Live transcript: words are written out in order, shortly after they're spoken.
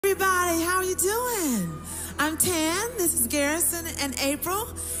everybody. How are you doing? I'm Tan. This is Garrison and April.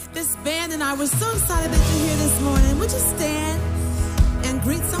 This band and I were so excited that you're here this morning. Would you stand and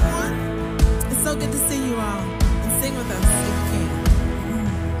greet someone? It's so good to see you all. And sing with us if you can.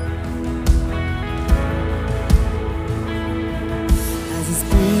 As the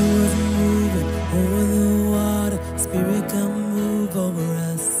Spirit was moving over the water, Spirit, come move over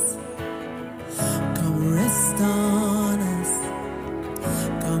us. Come rest on us.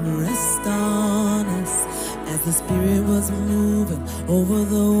 Come rest on us. As the Spirit was moving over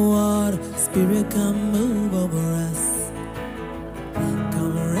the water, Spirit, come move over us.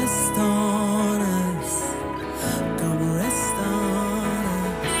 Come rest on us. Come rest on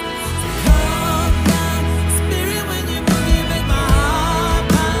us. Come down, Spirit, when you move, you make my heart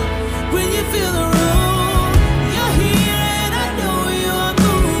pound. When you feel the room, you're here and I know you are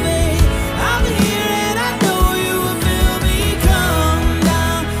moving. I'm here and I know you will feel me. Come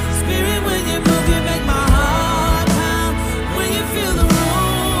down, Spirit, when you move, you make my heart pound. When you feel the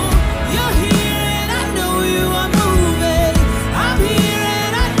room, you're here and I know you are moving. I'm here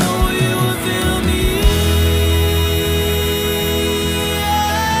and I know you will feel me.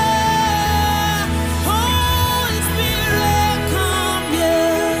 Holy Spirit, come,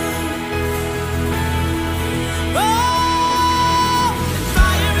 yeah. Oh,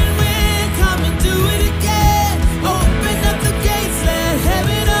 fire and wind, come and do it again. Open up the gates, let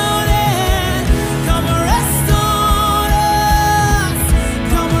heaven on in. Come rest on us.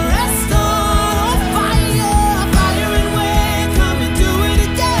 Come rest on fire, fire and wind, come and do it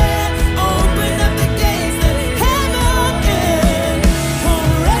again. Open up the gates, let heaven in. Come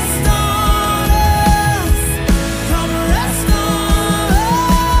rest on us. Come rest on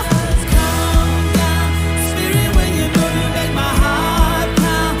us. Come down, Spirit, when you move, you make my heart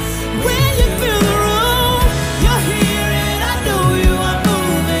pound. When you feel the room, you're here and I know you are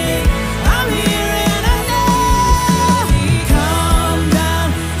moving. I'm here and I know. Come down,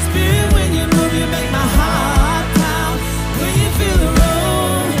 Spirit, when you move, you make my heart pound. When you feel the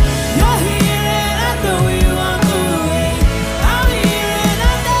room, you're here and I know you are moving. I'm here and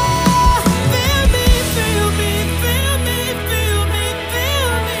I know. Feel me, feel me, feel me, feel me,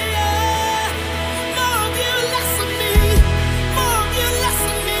 feel me, yeah. More of you, less of me. More of you, less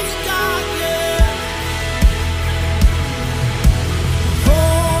of me, God, yeah.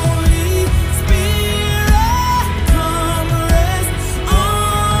 Holy Spirit, come rest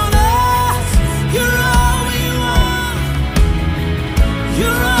on us. You're all we want.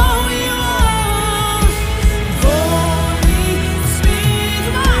 You're all we want. Holy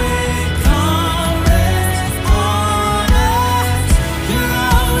Spirit, come rest on us. You're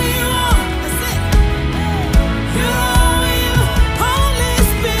all we want. That's it. You're all we want. Holy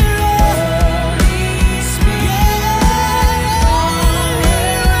Spirit. Holy Spirit, come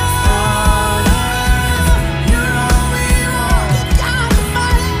rest on us. You're all we want. God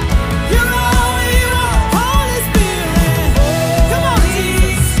Almighty. You're all we want. Holy Spirit. Come on,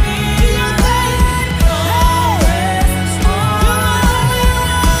 Jesus. Do your thing. Hey. You're all we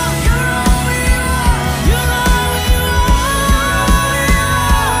want. You're all we want. You're all we want.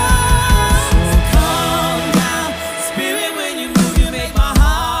 Come down, Spirit, when you move, you make my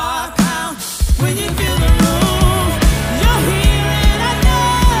heart pound. When you feel the room, you're here and I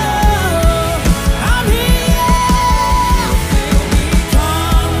know I'm here.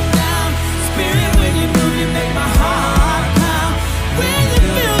 Come down, Spirit, when you move, you make my heart pound. When you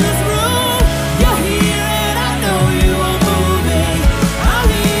feel this room, you're here and I know you are moving. I'm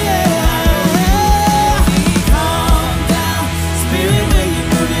here. Come down, Spirit, when you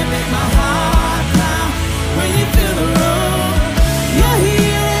move, you make my heart pound. When you feel the room, you're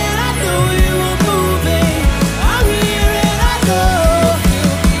here and I know you are moving. I'm here and I know.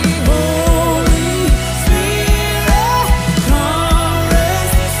 Holy Spirit, come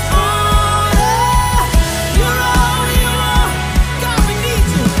rest on us. You're all we want. God, we need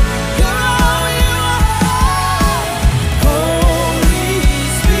you. You're all we want. Holy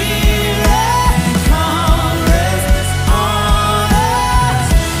Spirit, come rest on us.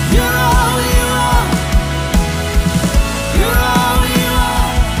 You're all we want. You're all we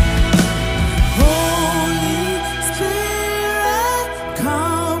want. Holy Spirit,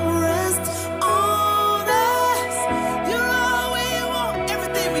 come rest on us. You're all we want.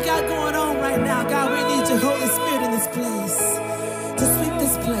 Everything we got going on right now, God, we need your Holy Spirit in this place to sweep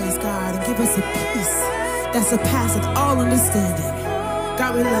this place, God, and give us a peace that surpasses all understanding.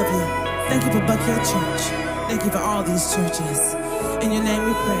 God, we love you. Thank you for Buckhead Church. Thank you for all these churches. In your name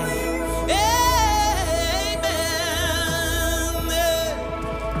we pray.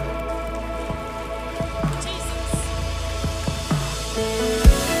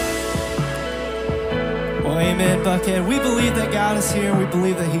 Amen. Well, amen, Buckhead. We believe that God is here. We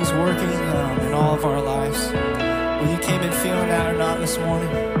believe that He's working in all of our lives. Whether you came in feeling that or not this morning.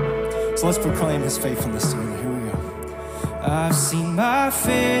 So let's proclaim His faithfulness together. Here we go. I've seen my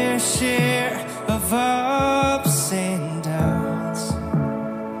fair share of ups and downs.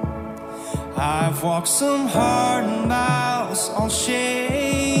 I've walked some hard miles on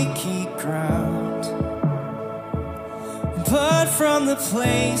shaky ground. But from the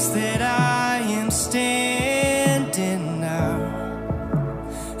place that I am standing now,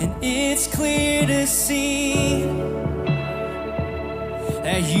 and it's clear to see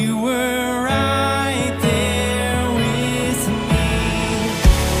that you were right there with me.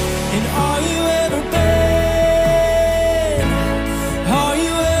 And all you ever been, all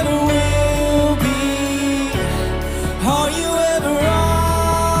you ever will be, all you ever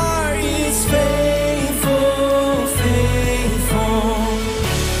are is faithful, faithful.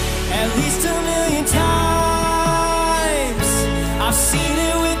 At least a million times I've seen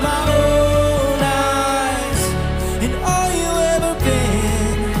it with my own eyes. And all you ever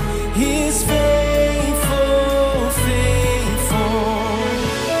been is faithful, faithful.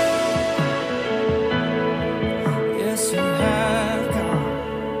 Yes, you have, God.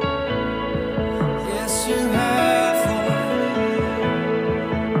 Yes, you have, Lord.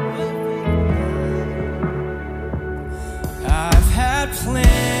 I've had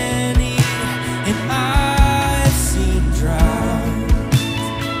plenty and I've seen drought.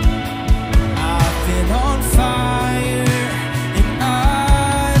 I've been on fire and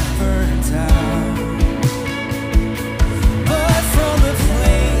I've burnt out. But from the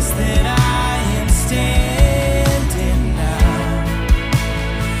place that I am standing now,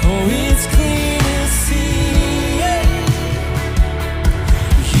 oh, it's clear to see, yeah,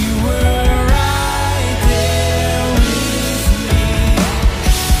 you were right there with me.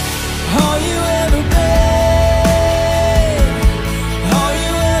 All you ever been, all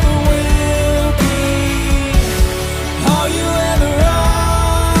you ever will be, all you ever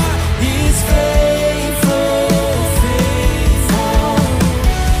are is faithful, faithful.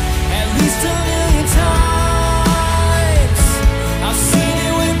 At least a million times I've seen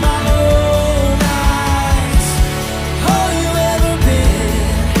it with my own eyes. All you ever been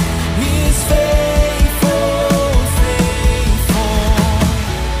is faithful, faithful.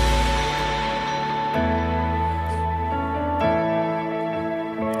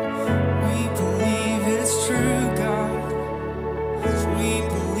 We believe it's true, God. We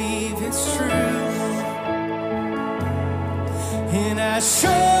believe it's true. And as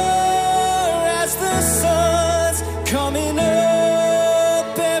sure as the sun's coming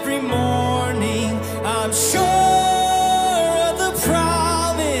up every morning, I'm sure of the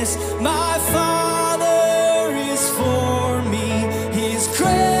promise my Father is for me. His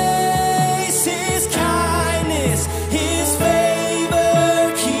grace, His kindness, His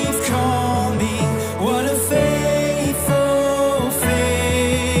favor keep coming. What a faithful,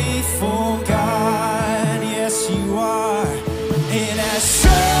 faithful God. Yes, you are. And as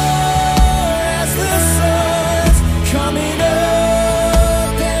sure as the sun's coming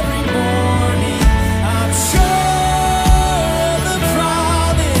up every morning, I'm sure of the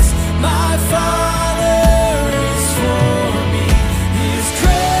promise my Father is for me. His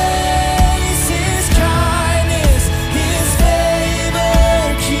grace, His kindness, His favor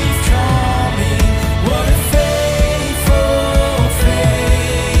keep coming. What a faithful,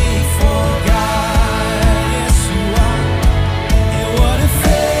 faithful God. Yes, you are. And what a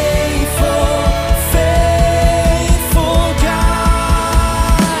faithful, faithful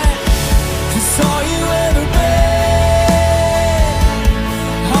God. 'Cause all you ever been,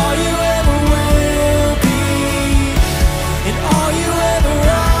 all you ever will be, and all you ever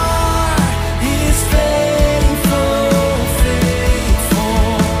are is faithful, faithful.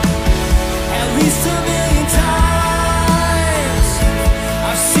 At least a million times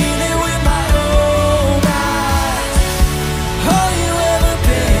I've seen it with my own eyes. All you ever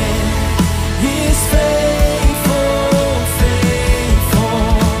been is faithful, faithful.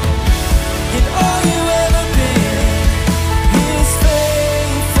 And all you ever been is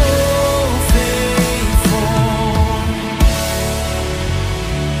faithful, faithful.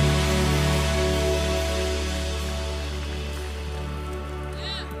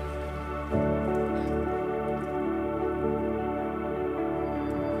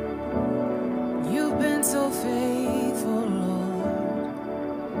 You've been so faithful, Lord.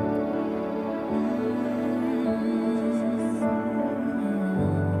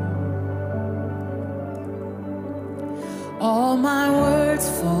 All my words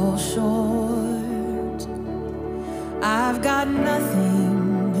fall short. I've got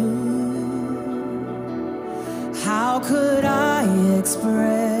nothing new. could I express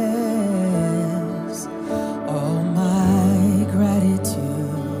all my gratitude?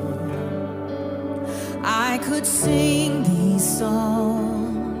 I could sing these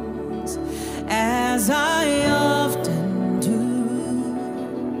songs as I often do,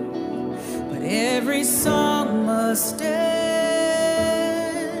 but every song must end,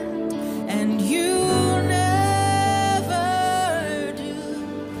 and you never do.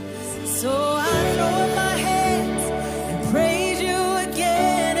 So I throw up my hands and praise you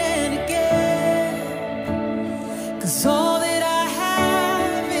again and again, 'cause all that I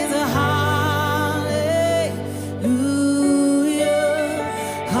have is a hallelujah,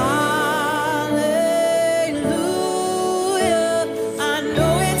 hallelujah. I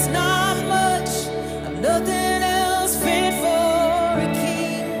know it's not much, I've nothing else fit for a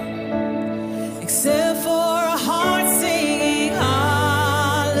king except for a heart singing hallelujah,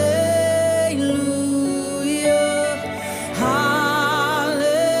 hallelujah.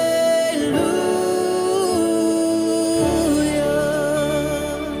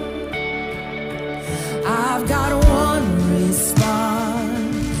 I've got one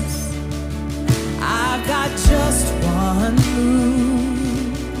response, I've got just one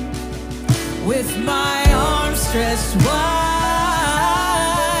move, with my arms stretched wide,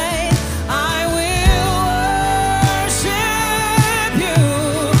 I will worship you.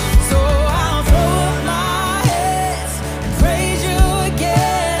 So I'll throw up my hands and praise you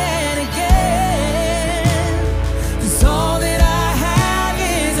again and again, 'cause all that I have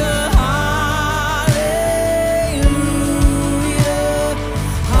is a hallelujah,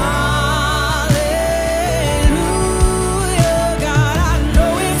 hallelujah. God, I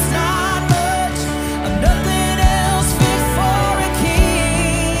know it's not much, I've nothing else fit for a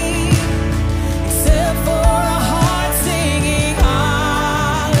king except for a heart singing hallelujah,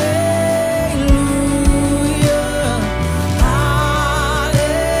 hallelujah.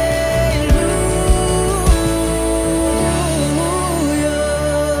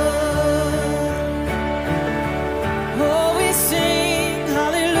 Oh, we sing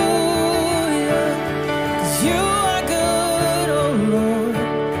hallelujah, 'cause you are good, oh Lord.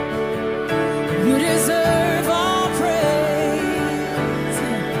 You deserve all praise.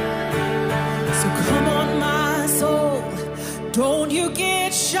 So come on, my soul, don't you get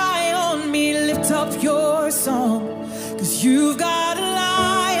shy on me. Lift up your song, 'cause you've got a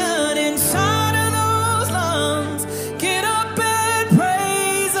lion inside of those lungs. Get up and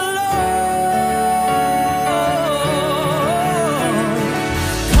praise the Lord.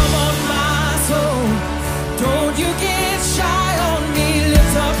 Come on, my soul, don't you get shy on me.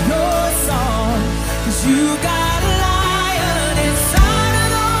 Lift up your song, 'cause you got a lion inside of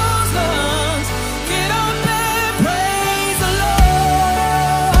those lungs. Get up and praise the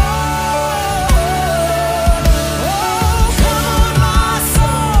Lord. Oh, come on, my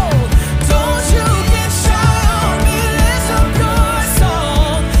soul, don't you get shy on me. Lift up your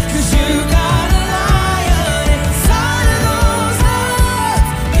song, 'cause you got a lion inside of those lungs.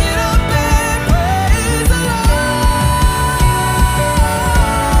 Get up and praise the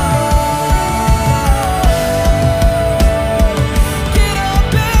Get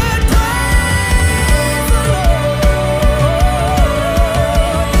up and praise the Lord.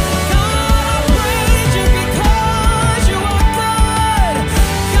 God, I praise you because you are good.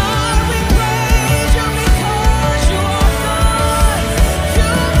 God, we praise you because you are good.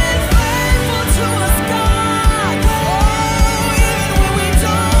 You've been faithful to us, God. Oh, even when we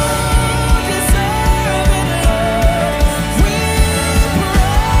don't deserve it, Lord, we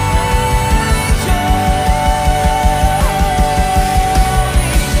praise you.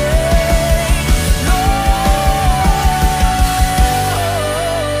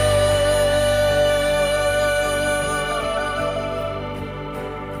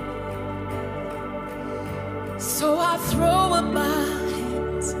 So I throw up my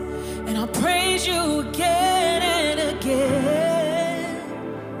hands and I'll praise you again and again,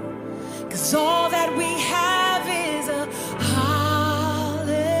 'cause all that we have is a hallelujah,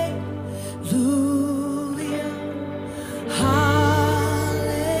 hallelujah.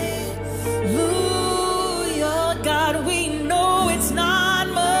 God, we know it's not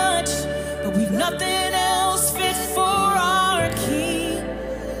much, but we've nothing else fit for our King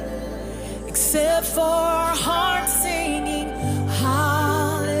except for our heart singing hallelujah,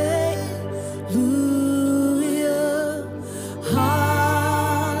 hallelujah.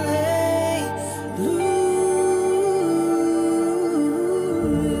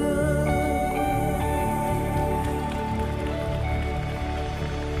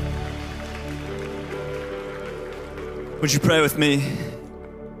 Would you pray with me?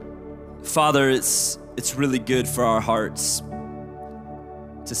 Father, it's it's really good for our hearts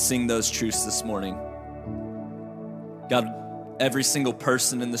to sing those truths this morning. God, every single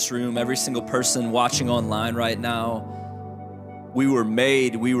person in this room, every single person watching online right now, we were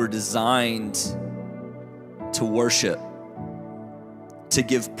made, we were designed to worship, to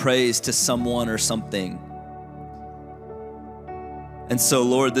give praise to someone or something. And so,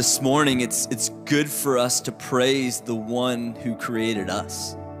 Lord, this morning, it's good for us to praise the one who created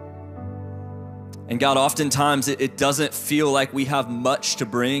us. And God, oftentimes it doesn't feel like we have much to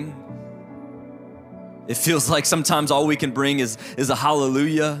bring. It feels like sometimes all we can bring is a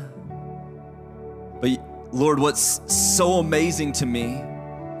hallelujah. But Lord, what's so amazing to me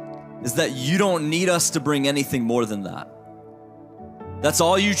is that you don't need us to bring anything more than that. That's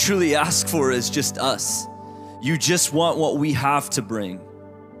all you truly ask for is just us. You just want what we have to bring.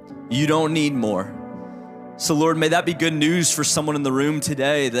 You don't need more. So Lord, may that be good news for someone in the room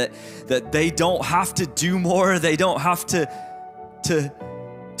today, that they don't have to do more. They don't have to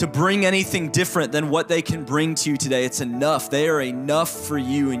bring anything different than what they can bring to you today. It's enough. They are enough for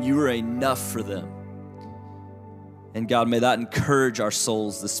you, and you are enough for them. And God, may that encourage our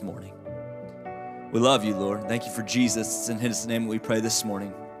souls this morning. We love you, Lord. Thank you for Jesus. It's in his name we pray this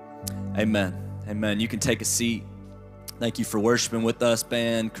morning. Amen. Amen. You can take a seat. Thank you for worshiping with us,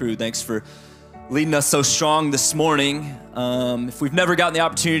 band, crew. Thanks for leading us so strong this morning. If we've never gotten the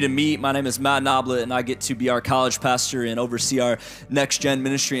opportunity to meet, my name is Matt Noblet, and I get to be our college pastor and oversee our next-gen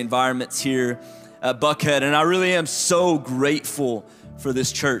ministry environments here at Buckhead. And I really am so grateful for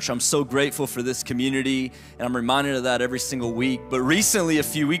this church. I'm so grateful for this community, and I'm reminded of that every single week. But recently, a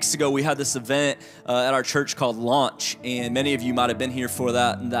few weeks ago, we had this event at our church called Launch, and many of you might have been here for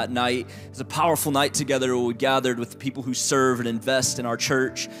that night. It was a powerful night together where we gathered with the people who serve and invest in our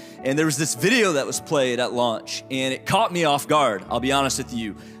church. And there was this video that was played at Launch, and it caught me off guard. I'll be honest with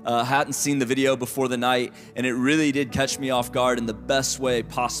you. I hadn't seen the video before the night, and it really did catch me off guard in the best way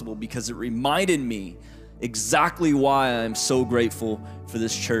possible, because it reminded me exactly why I'm so grateful for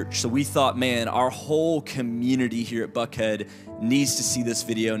this church. So we thought, man, our whole community here at Buckhead needs to see this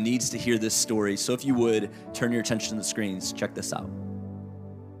video, needs to hear this story. So if you would, turn your attention to the screens. Check this out.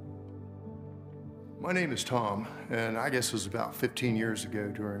 My name is Tom, and I guess it was about 15 years ago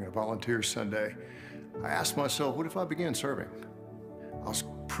during a volunteer Sunday, I asked myself, what if I began serving? I was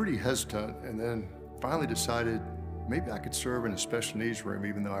pretty hesitant, and then finally decided maybe I could serve in a special needs room,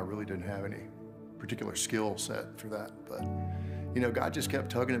 even though I really didn't have any particular skill set for that. But you know, God just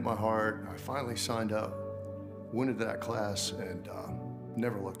kept tugging at my heart. I finally signed up, went into that class, and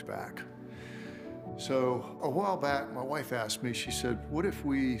never looked back. So a while back, my wife asked me, she said, what if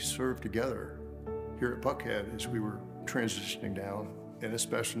we served together here at Buckhead as we were transitioning down in a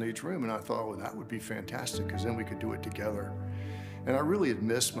special needs room? And I thought, well, that would be fantastic, because then we could do it together. And I really had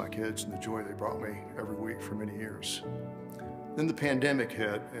missed my kids and the joy they brought me every week for many years. Then the pandemic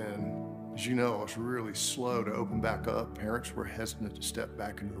hit, and as you know, it was really slow to open back up. Parents were hesitant to step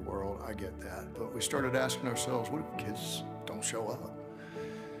back into the world. I get that. But we started asking ourselves, what if kids don't show up?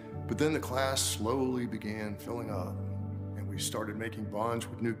 But then the class slowly began filling up, and we started making bonds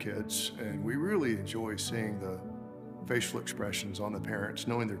with new kids. And we really enjoy seeing the facial expressions on the parents,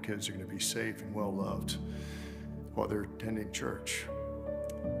 knowing their kids are going to be safe and well loved while they're attending church.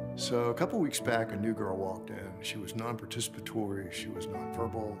 So a couple weeks back, a new girl walked in. She was non-participatory, she was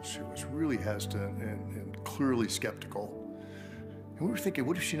nonverbal, she was really hesitant and clearly skeptical. And we were thinking,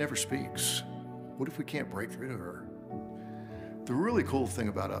 what if she never speaks? What if we can't break through to her? The really cool thing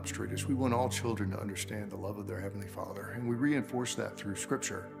about Upstreet is we want all children to understand the love of their Heavenly Father, and we reinforce that through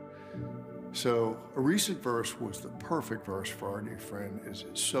Scripture. So a recent verse was the perfect verse for our new friend, as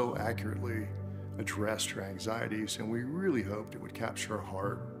it so accurately addressed her anxieties, and we really hoped it would capture her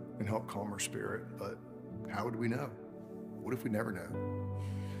heart and help calm her spirit. But how would we know? What if we never know?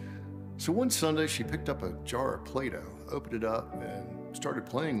 So one Sunday, she picked up a jar of Play-Doh, opened it up, and started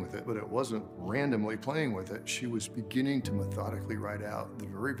playing with it, but it wasn't randomly playing with it. She was beginning to methodically write out the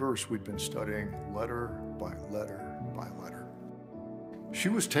very verse we'd been studying, letter by letter by letter. She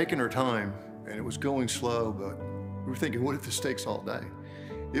was taking her time, and it was going slow, but we were thinking, what if this takes all day?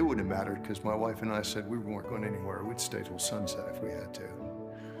 It wouldn't have mattered, because my wife and I said we weren't going anywhere. We'd stay till sunset if we had to.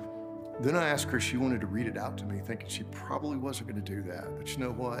 Then I asked her if she wanted to read it out to me, thinking she probably wasn't going to do that. But you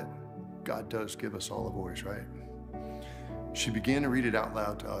know what? God does give us all a voice, right? She began to read it out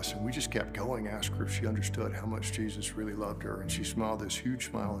loud to us, and we just kept going, asked her if she understood how much Jesus really loved her, and she smiled this huge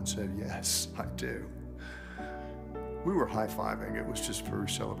smile and said, yes, I do. We were high-fiving. It was just very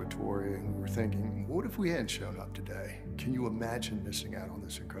celebratory, and we were thinking, what if we hadn't shown up today? Can you imagine missing out on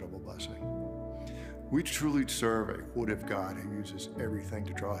this incredible blessing? We truly serve a what-if God who uses everything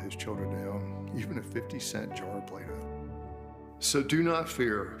to draw his children down, even a 50-cent jar of Play-Doh. So do not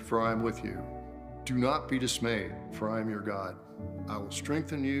fear, for I am with you. Do not be dismayed, for I am your God. I will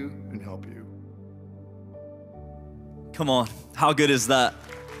strengthen you and help you. Come on, how good is that?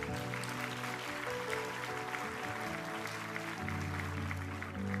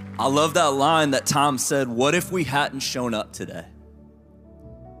 I love that line that Tom said, what if we hadn't shown up today?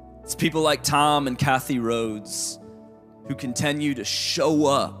 It's people like Tom and Kathy Rhodes who continue to show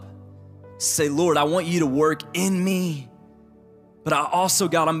up, say, Lord, I want you to work in me, but I also,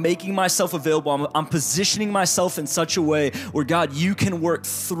 God, I'm making myself available. I'm positioning myself in such a way where, God, you can work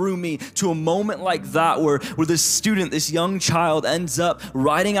through me, to a moment like that where this student, this young child ends up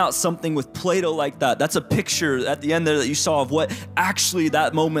writing out something with Play-Doh like that. That's a picture at the end there that you saw of what actually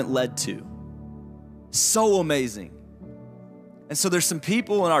that moment led to. So amazing. And so there's some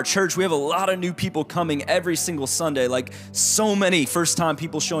people in our church, we have a lot of new people coming every single Sunday, like so many first-time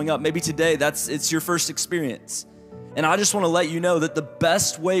people showing up. Maybe today it's your first experience. And I just want to let you know that the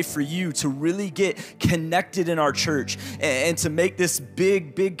best way for you to really get connected in our church and to make this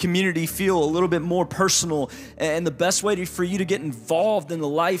big community feel a little bit more personal, and the best way for you to get involved in the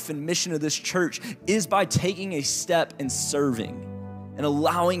life and mission of this church is by taking a step in serving and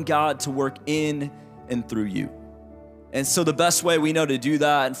allowing God to work in and through you. And so the best way we know to do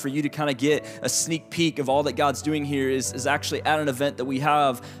that and for you to kind of get a sneak peek of all that God's doing here is actually at an event that we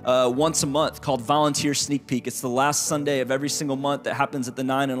have once a month called Volunteer Sneak Peek. It's the last Sunday of every single month that happens at the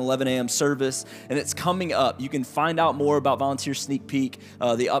 9 and 11 a.m. service, and it's coming up. You can find out more about Volunteer Sneak Peek,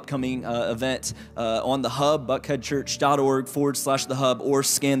 the upcoming event, on the hub, buckheadchurch.org/the hub, or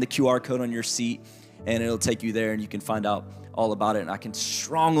scan the QR code on your seat, and it'll take you there, and you can find out all about it. And I can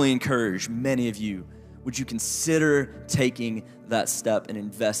strongly encourage many of you, would you consider taking that step and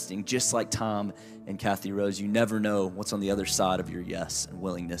investing just like Tom and Kathy Rose? You never know what's on the other side of your yes and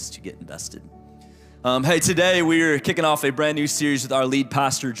willingness to get invested. Hey, today we're kicking off a brand new series with our lead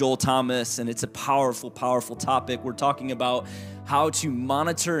pastor, Joel Thomas, and it's a powerful topic. We're talking about how to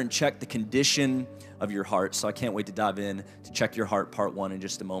monitor and check the condition of your heart. So I can't wait to dive in to Check Your Heart Part 1 in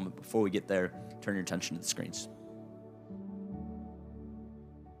just a moment. Before we get there, turn your attention to the screens.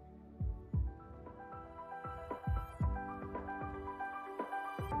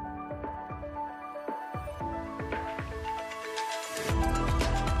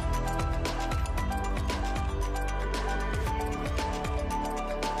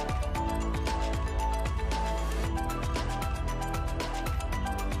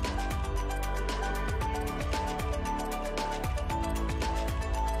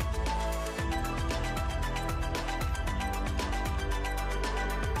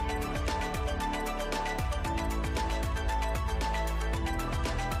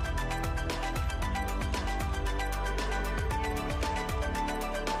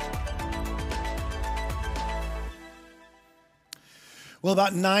 Well,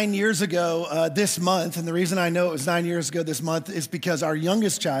 about 9 years ago this month, and the reason I know it was 9 years ago this month is because our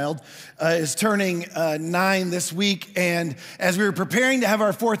youngest child is turning 9 this week. And as we were preparing to have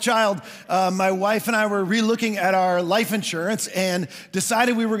our fourth child, my wife and I were re-looking at our life insurance and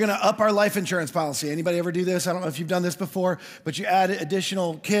decided we were going to up our life insurance policy. Anybody ever do this? I don't know if you've done this before, but you add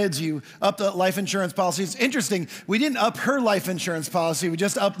additional kids, you up the life insurance policy. It's interesting. We didn't up her life insurance policy. We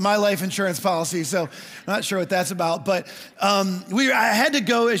just upped my life insurance policy. So I'm not sure what that's about. But I had to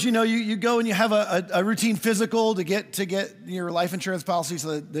go, as you know, you go and you have a routine physical to get your life insurance policy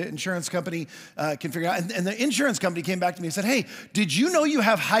so that the insurance company can figure out. And the insurance company came back to me and said, hey, did you know you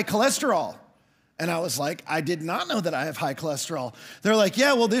have high cholesterol? And I was like, I did not know that I have high cholesterol. They're like,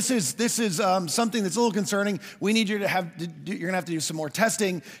 yeah, well, this is something that's a little concerning. We need you to you're gonna have to do some more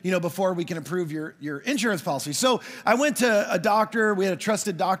testing, before we can approve your insurance policy. So I went to a doctor. We had a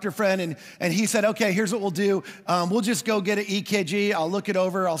trusted doctor friend, and he said, okay, here's what we'll do. We'll just go get an EKG. I'll look it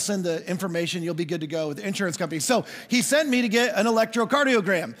over. I'll send the information. You'll be good to go with the insurance company. So he sent me to get an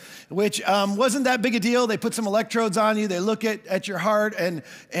electrocardiogram, which wasn't that big a deal. They put some electrodes on you. They look at your heart and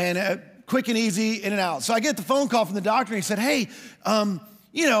quick and easy, in and out. So I get the phone call from the doctor, and he said, hey,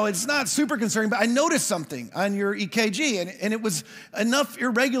 it's not super concerning, but I noticed something on your EKG, and it was enough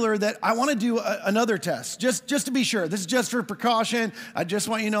irregular that I want to do another test, just to be sure. This is just for precaution. I just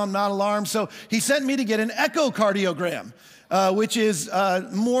want you to know I'm not alarmed. So he sent me to get an echocardiogram, which is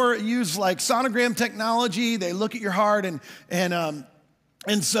more used like sonogram technology. They look at your heart, and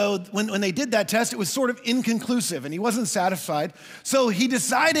And so when they did that test, it was sort of inconclusive, and he wasn't satisfied. So he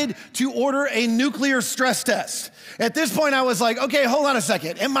decided to order a nuclear stress test. At this point, I was like, okay, hold on a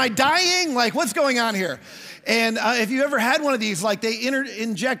second. Am I dying? Like, what's going on here? And if you ever had one of these, like they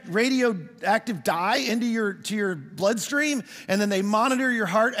inject radioactive dye into your bloodstream, and then they monitor your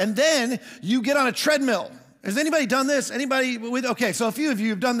heart, and then you get on a treadmill. Has anybody done this? Anybody with, okay, so a few of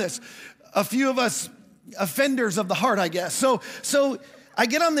you have done this. A few of us offenders of the heart, I guess. So I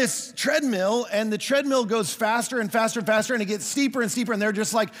get on this treadmill, and the treadmill goes faster and faster and faster, and it gets steeper and steeper, and they're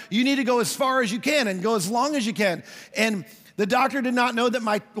just like, you need to go as far as you can and go as long as you can. And the doctor did not know that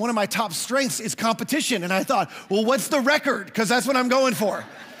one of my top strengths is competition, and I thought, well, what's the record? Because that's what I'm going for.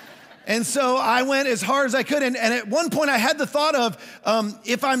 And so I went as hard as I could, and at one point I had the thought of,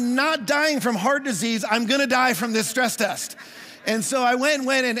 if I'm not dying from heart disease, I'm gonna die from this stress test. And so I went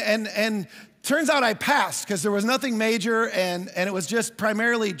and turns out I passed because there was nothing major, and it was just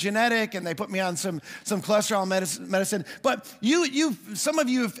primarily genetic, and they put me on some cholesterol medicine. But some of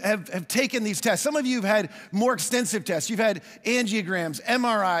you have taken these tests. Some of you have had more extensive tests. You've had angiograms,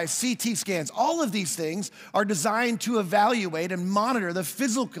 MRIs, CT scans. All of these things are designed to evaluate and monitor the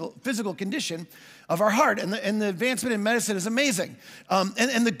physical condition of our heart. And the advancement in medicine is amazing.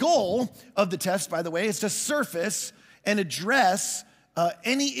 And the goal of the test, by the way, is to surface and address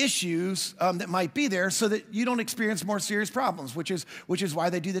any issues that might be there so that you don't experience more serious problems, which is why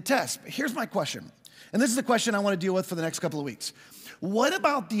they do the test. But here's my question, and this is the question I want to deal with for the next couple of weeks. What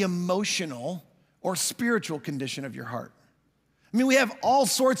about the emotional or spiritual condition of your heart? I mean, we have all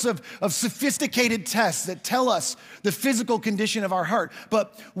sorts of sophisticated tests that tell us the physical condition of our heart,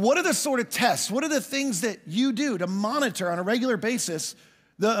 but what are the sort of tests, what are the things that you do to monitor on a regular basis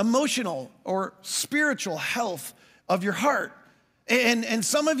the emotional or spiritual health of your heart? And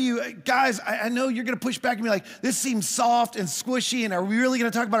some of you guys, I know you're gonna push back and be like, this seems soft and squishy, and are we really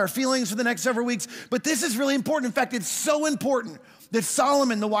gonna talk about our feelings for the next several weeks? But this is really important. In fact, it's so important that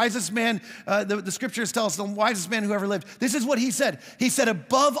Solomon, the wisest man, the scriptures tell us, the wisest man who ever lived, this is what he said. He said,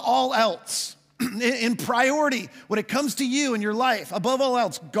 above all else, in priority, when it comes to you and your life, above all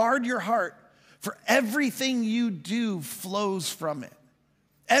else, guard your heart, for everything you do flows from it.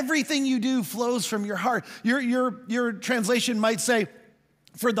 Everything you do flows from your heart. Your translation might say,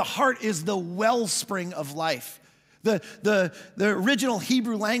 for the heart is the wellspring of life. The original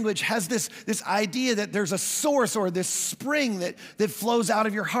Hebrew language has this idea that there's a source or this spring that flows out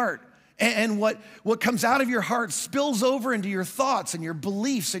of your heart. And what comes out of your heart spills over into your thoughts and your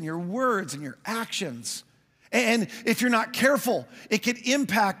beliefs and your words and your actions. And if you're not careful, it can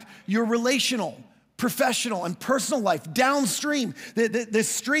impact your relational, professional, and personal life downstream. This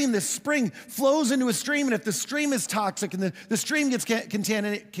spring flows into a stream, and if the stream is toxic and the stream gets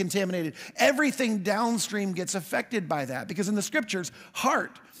contaminated, everything downstream gets affected by that. Because in the scriptures,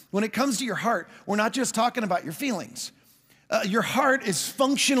 heart, when it comes to your heart, we're not just talking about your feelings. Your heart is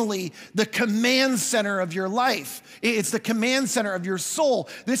functionally the command center of your life. It's the command center of your soul.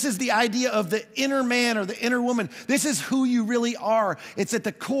 This is the idea of the inner man or the inner woman. This is who you really are. It's at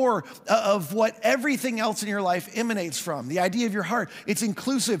the core of what everything else in your life emanates from. The idea of your heart, it's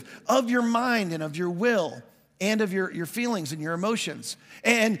inclusive of your mind and of your will and of your feelings and your emotions.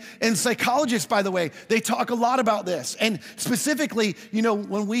 And psychologists, by the way, they talk a lot about this. And specifically,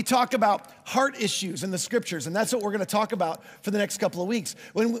 when we talk about heart issues in the scriptures, and that's what we're gonna talk about for the next couple of weeks.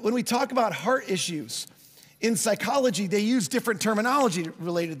 When we talk about heart issues, in psychology, they use different terminology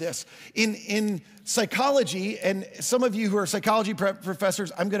related to this. In psychology, and some of you who are psychology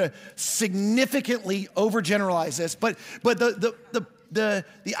professors, I'm gonna significantly overgeneralize this, but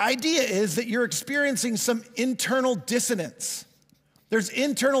the idea is that you're experiencing some internal dissonance. There's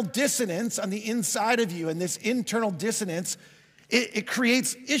internal dissonance on the inside of you, and this internal dissonance, it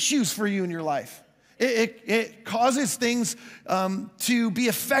creates issues for you in your life. It causes things to be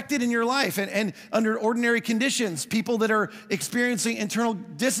affected in your life, and under ordinary conditions, people that are experiencing internal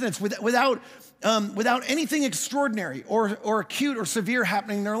dissonance without anything extraordinary or acute or severe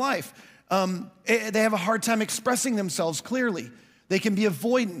happening in their life, they have a hard time expressing themselves clearly. They can be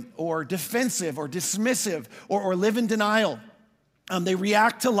avoidant or defensive or dismissive or live in denial. They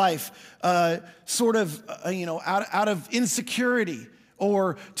react to life out of insecurity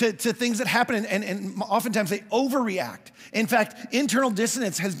or to things that happen, and oftentimes they overreact. In fact, internal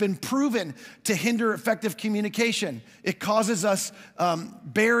dissonance has been proven to hinder effective communication. It causes us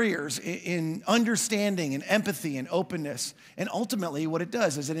barriers in understanding and empathy and openness. And ultimately what it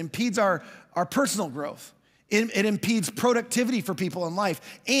does is it impedes our personal growth. It impedes productivity for people in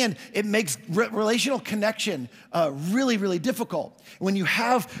life, and it makes relational connection really, really difficult when you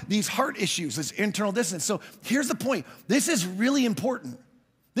have these heart issues, this internal dissonance. So here's the point. This is really important.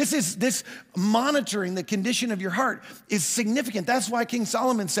 This monitoring the condition of your heart is significant. That's why King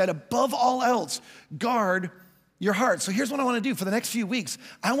Solomon said, above all else, guard your heart. So here's what I want to do for the next few weeks.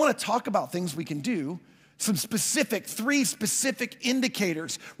 I want to talk about things we can do, three specific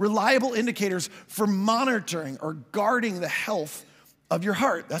indicators, reliable indicators for monitoring or guarding the health of your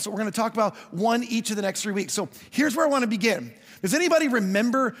heart. That's what we're going to talk about, one each of the next 3 weeks. So here's where I want to begin. Does anybody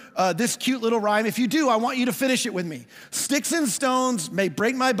remember this cute little rhyme? If you do, I want you to finish it with me. Sticks and stones may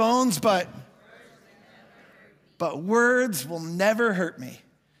break my bones, but words will never hurt me.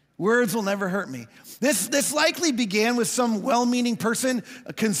 Words will never hurt me. This likely began with some well-meaning person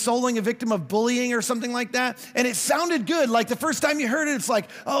consoling a victim of bullying or something like that. And it sounded good. Like the first time you heard it, it's like,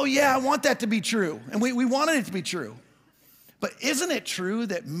 oh yeah, I want that to be true. And we wanted it to be true. But isn't it true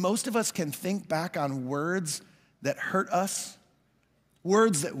that most of us can think back on words that hurt us?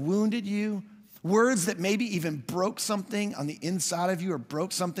 Words that wounded you? Words that maybe even broke something on the inside of you or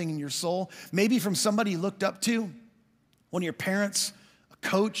broke something in your soul? Maybe from somebody you looked up to, one of your parents, a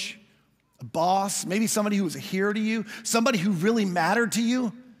coach, a boss, maybe somebody who was a hero to you, somebody who really mattered to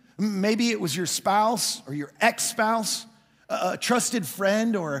you. Maybe it was your spouse or your ex-spouse, a trusted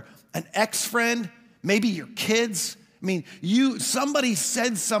friend or an ex-friend, maybe your kids. I mean, somebody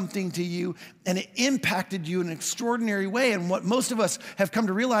said something to you and it impacted you in an extraordinary way. And what most of us have come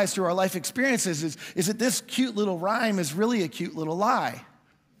to realize through our life experiences is that this cute little rhyme is really a cute little lie.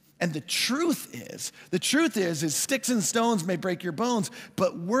 And the truth is sticks and stones may break your bones,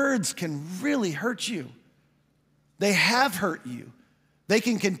 but words can really hurt you. They have hurt you. They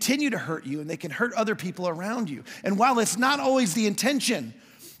can continue to hurt you, and they can hurt other people around you. And while it's not always the intention,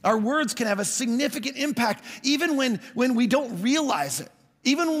 our words can have a significant impact even when we don't realize it,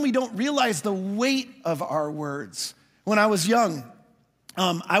 even when we don't realize the weight of our words. When I was young,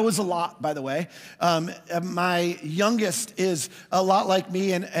 I was a lot, by the way. My youngest is a lot like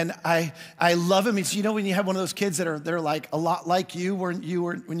me, and I love him. It's, you know, when you have one of those kids they're like a lot like you when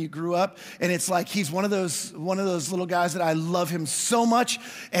you grew up, and it's like he's one of those little guys that I love him so much,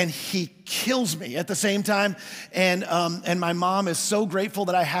 and he kills me at the same time. And my mom is so grateful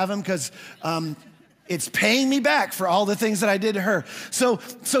that I have him because it's paying me back for all the things that I did to her. So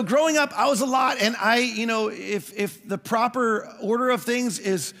growing up, I was a lot, and if the proper order of things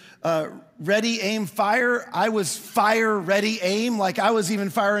is ready, aim, fire, I was fire, ready, aim, like I was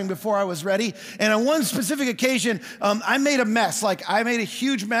even firing before I was ready. And on one specific occasion, I made a mess. Like I made a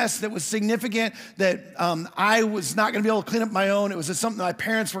huge mess that was significant that I was not gonna be able to clean up my own. It was something that my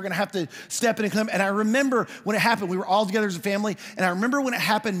parents were gonna have to step in and clean up. And I remember when it happened, we were all together as a family, and I remember when it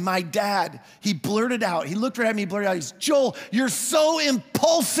happened, my dad, he blurted out, he looked right at me, he blurted out, he's, Joel, you're so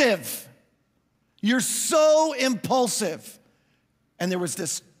impulsive. You're so impulsive. And there was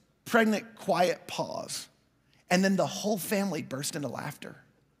this pregnant, quiet pause. And then the whole family burst into laughter.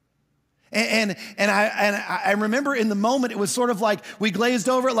 And I remember in the moment, it was sort of like we glazed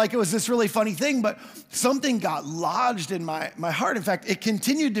over it like it was this really funny thing, but something got lodged in my heart. In fact, it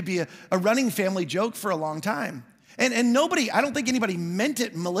continued to be a running family joke for a long time. And nobody, I don't think anybody meant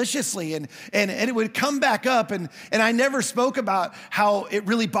it maliciously, and it would come back up, and I never spoke about how it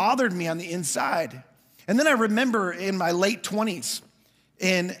really bothered me on the inside. And then I remember in my late 20s,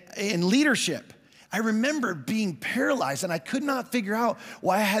 in leadership, I remember being paralyzed, and I could not figure out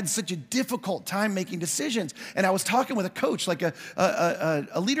why I had such a difficult time making decisions. And I was talking with a coach, like a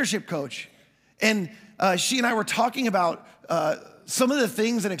leadership coach, and she and I were talking about some of the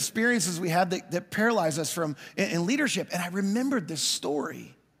things and experiences we had that paralyzed us in leadership. And I remembered this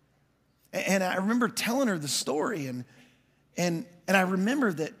story, and I remember telling her the story, and I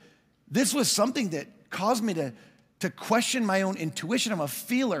remember that this was something that caused me to question my own intuition. I'm a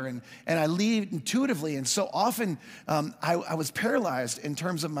feeler, and I lead intuitively. And so often I was paralyzed in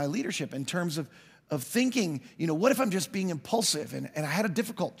terms of my leadership, in terms of thinking, what if I'm just being impulsive? And I had a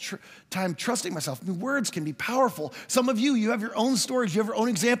difficult time trusting myself. I mean, words can be powerful. Some of you have your own stories, you have your own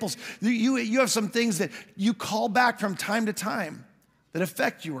examples. You have some things that you call back from time to time that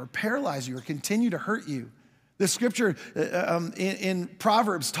affect you or paralyze you or continue to hurt you. The scripture in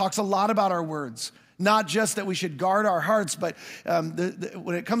Proverbs talks a lot about our words. Not just that we should guard our hearts, but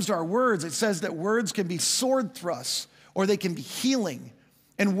when it comes to our words, it says that words can be sword thrusts, or they can be healing.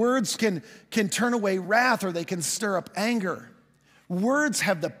 And words can turn away wrath, or they can stir up anger. Words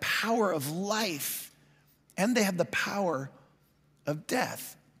have the power of life, and they have the power of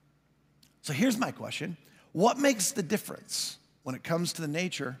death. So here's my question. What makes the difference when it comes to the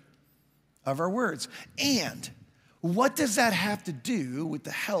nature of our words? And what does that have to do with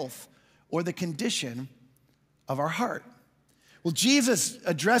the health or the condition of our heart? Well, Jesus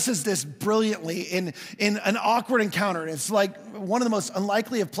addresses this brilliantly in an awkward encounter. It's like one of the most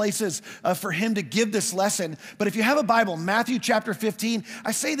unlikely of places for him to give this lesson. But if you have a Bible, Matthew chapter 15,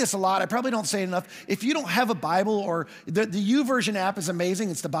 I say this a lot. I probably don't say it enough. If you don't have a Bible, or the YouVersion app is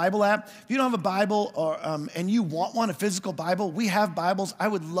amazing. It's the Bible app. If you don't have a Bible and you want one, a physical Bible, we have Bibles. I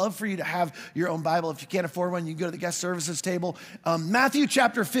would love for you to have your own Bible. If you can't afford one, you can go to the guest services table. Matthew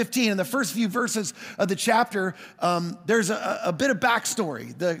chapter 15, in the first few verses of the chapter, there's a bit of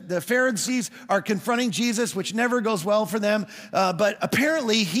backstory. The Pharisees are confronting Jesus, which never goes well for them. But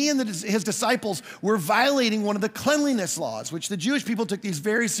apparently, he and his disciples were violating one of the cleanliness laws, which the Jewish people took these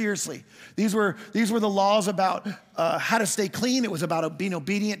very seriously. These were the laws about how to stay clean. It was about being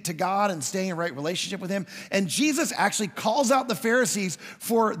obedient to God and staying in right relationship with him. And Jesus actually calls out the Pharisees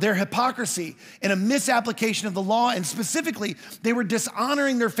for their hypocrisy and a misapplication of the law. And specifically, they were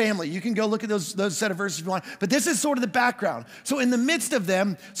dishonoring their family. You can go look at those set of verses if you want. But this is sort of the background. So in the midst of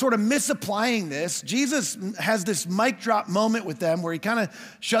them sort of misapplying this, Jesus has this mic drop moment with them where he kind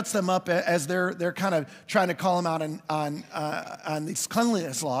of shuts them up as they're kind of trying to call him out on these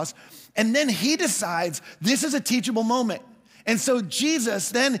cleanliness laws. And then he decides this is a teachable moment. And so Jesus,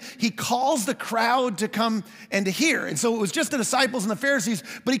 then he calls the crowd to come and to hear. And so it was just the disciples and the Pharisees,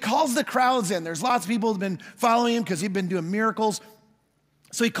 but he calls the crowds in. There's lots of people who have been following him because he'd been doing miracles.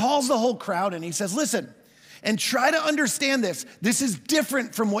 So he calls the whole crowd and he says, listen, and try to understand this. This is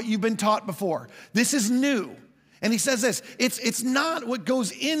different from what you've been taught before. This is new. And he says this, it's not what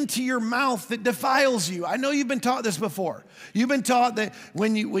goes into your mouth that defiles you. I know you've been taught this before. You've been taught that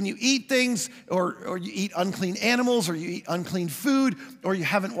when you eat things or you eat unclean animals or you eat unclean food or you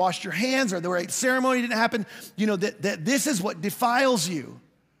haven't washed your hands or the right ceremony didn't happen, you know, that this is what defiles you.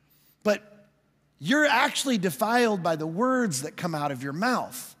 But you're actually defiled by the words that come out of your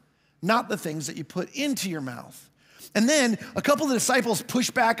mouth, not the things that you put into your mouth. And then a couple of the disciples push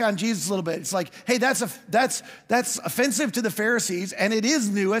back on Jesus a little bit. It's like, hey, that's offensive to the Pharisees, and it is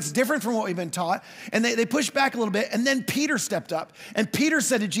new. It's different from what we've been taught. And they push back a little bit, and then Peter stepped up. And Peter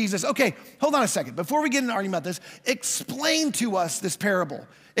said to Jesus, okay, hold on a second. Before we get into an argument about this, explain to us this parable.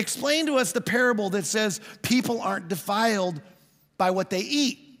 Explain to us the parable that says people aren't defiled by what they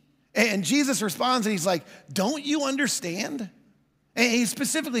eat. And Jesus responds, and he's like, don't you understand? And he's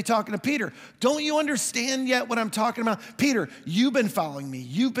specifically talking to Peter. Don't you understand yet what I'm talking about? Peter, you've been following me.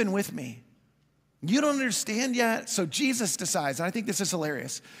 You've been with me. You don't understand yet? So Jesus decides, and I think this is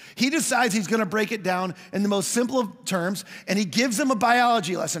hilarious. He decides he's going to break it down in the most simple of terms, and he gives them a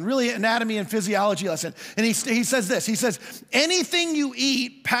biology lesson, really anatomy and physiology lesson. And he says this. He says, anything you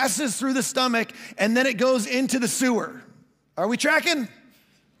eat passes through the stomach, and then it goes into the sewer. Are we tracking?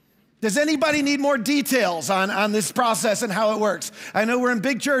 Does anybody need more details on this process and how it works? I know we're in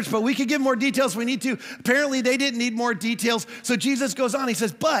big church, but we could give more details if we need to. Apparently, they didn't need more details. So Jesus goes on. He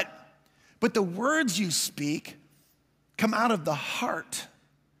says, but the words you speak come out of the heart,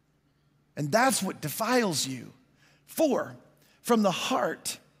 and that's what defiles you. For from the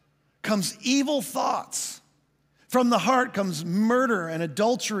heart comes evil thoughts. From the heart comes murder and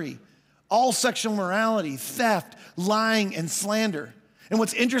adultery, all sexual immorality, theft, lying, and slander. And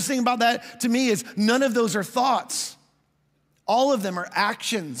what's interesting about that to me is none of those are thoughts. All of them are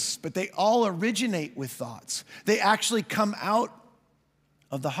actions, but they all originate with thoughts. They actually come out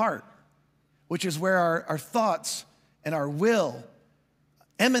of the heart, which is where our thoughts and our will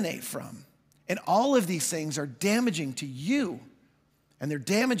emanate from. And all of these things are damaging to you, and they're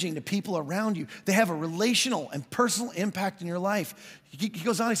damaging to people around you. They have a relational and personal impact in your life. He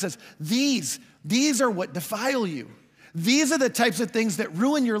goes on, he says, these are what defile you. These are the types of things that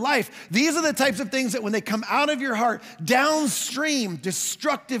ruin your life. These are the types of things that when they come out of your heart, downstream,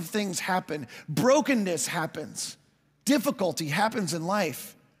 destructive things happen. Brokenness happens. Difficulty happens in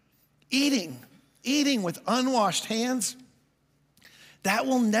life. Eating with unwashed hands, that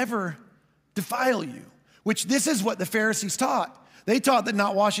will never defile you, which this is what the Pharisees taught. They taught that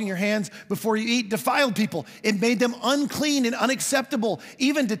not washing your hands before you eat defiled people. It made them unclean and unacceptable,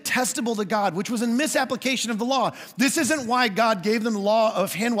 even detestable to God, which was a misapplication of the law. This isn't why God gave them the law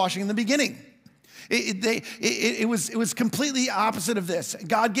of hand washing in the beginning. It was completely opposite of this.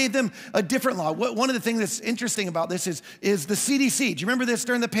 God gave them a different law. One of the things that's interesting about this is the CDC. Do you remember this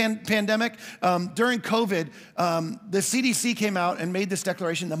during the pandemic? During COVID, the CDC came out and made this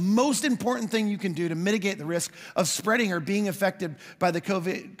declaration. The most important thing you can do to mitigate the risk of spreading or being affected by the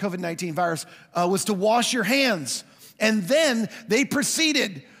COVID-19 virus was to wash your hands. And then they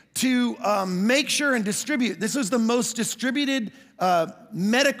proceeded to make sure and distribute. This was the most distributed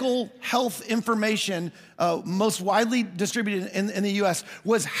medical health information, most widely distributed in the US,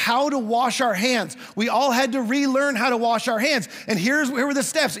 was how to wash our hands. We all had to relearn how to wash our hands. And here were the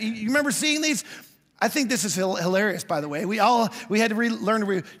steps. You remember seeing these? I think this is hilarious, by the way. We had to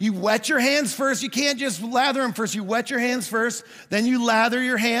learn. You wet your hands first. You can't just lather them first. You wet your hands first, then you lather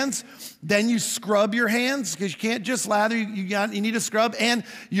your hands, then you scrub your hands, because you can't just lather. You need to scrub. And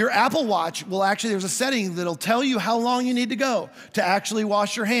your Apple Watch will actually, there's a setting that'll tell you how long you need to go to actually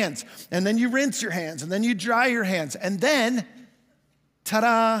wash your hands. And then you rinse your hands, and then you dry your hands. And then,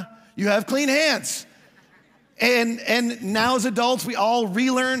 ta-da, you have clean hands. And now as adults, we all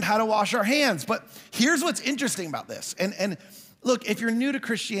relearned how to wash our hands. But here's what's interesting about this. And look, if you're new to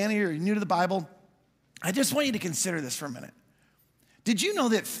Christianity or you're new to the Bible, I just want you to consider this for a minute. Did you know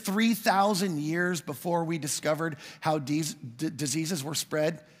that 3,000 years before we discovered how diseases were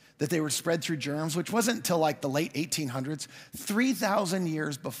spread, that they were spread through germs, which wasn't until like the late 1800s, 3,000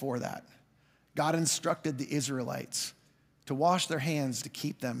 years before that, God instructed the Israelites to wash their hands to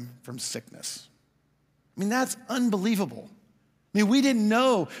keep them from sickness. I mean, that's unbelievable. I mean, we didn't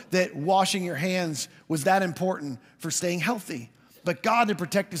know that washing your hands was that important for staying healthy. But God, to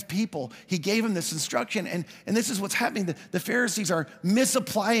protect his people, he gave him this instruction. And this is what's happening. The Pharisees are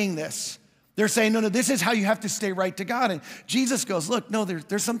misapplying this. They're saying, no, this is how you have to stay right to God. And Jesus goes, look, no,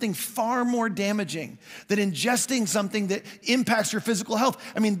 there's something far more damaging than ingesting something that impacts your physical health.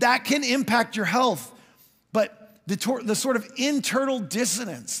 I mean, that can impact your health. But the sort of internal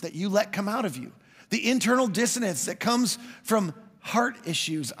dissonance that you let come out of you, the internal dissonance that comes from heart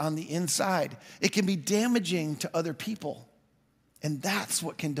issues on the inside, it can be damaging to other people. And that's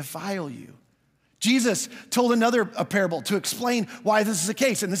what can defile you. Jesus told a parable to explain why this is the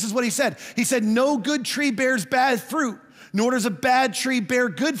case. And this is what he said. He said, no good tree bears bad fruit, nor does a bad tree bear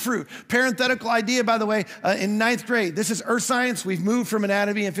good fruit. Parenthetical idea, by the way, in 9th grade. This is earth science. We've moved from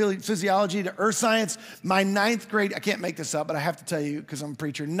anatomy and physiology to earth science. My 9th grade, I can't make this up, but I have to tell you because I'm a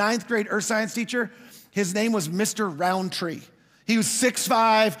preacher. 9th grade earth science teacher, his name was Mr. Roundtree. He was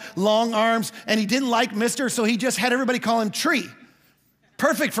 6'5", long arms, and he didn't like Mr., so he just had everybody call him Tree.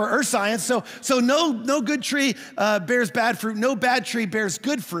 Perfect for earth science. So no good tree bears bad fruit. No bad tree bears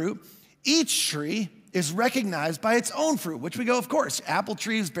good fruit. Each tree is recognized by its own fruit, which we go, of course. Apple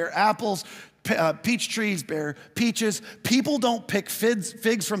trees bear apples. Peach trees bear peaches. People don't pick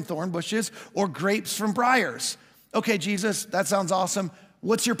figs from thorn bushes or grapes from briars. Okay, Jesus, that sounds awesome.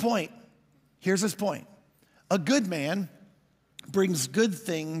 What's your point? Here's his point. A good man brings good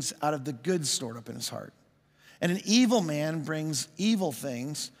things out of the good stored up in his heart. And an evil man brings evil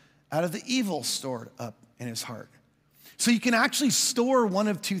things out of the evil stored up in his heart. So you can actually store one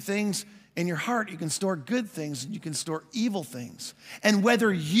of two things in your heart. You can store good things and you can store evil things. And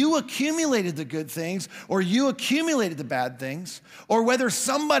whether you accumulated the good things or you accumulated the bad things, or whether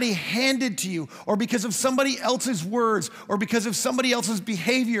somebody handed to you, or because of somebody else's words, or because of somebody else's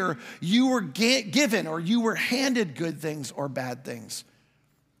behavior, you were given or you were handed good things or bad things.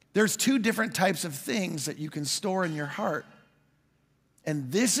 There's two different types of things that you can store in your heart. And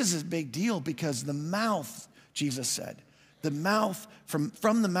this is a big deal because the mouth, Jesus said, the mouth, for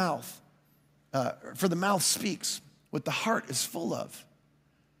the mouth speaks what the heart is full of.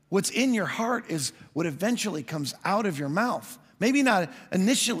 What's in your heart is what eventually comes out of your mouth. Maybe not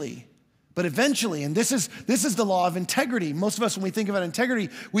initially, but eventually. And this is the law of integrity. Most of us, when we think about integrity,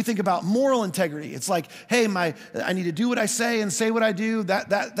 we think about moral integrity. It's like, hey, I need to do what I say and say what I do,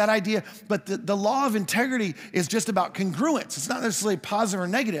 that idea. But the law of integrity is just about congruence. It's not necessarily positive or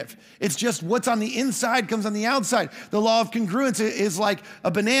negative. It's just what's on the inside comes on the outside. The law of congruence is like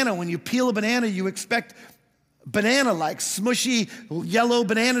a banana. When you peel a banana, you expect banana-like, smushy, yellow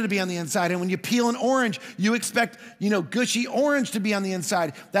banana to be on the inside. And when you peel an orange, you expect, gushy orange to be on the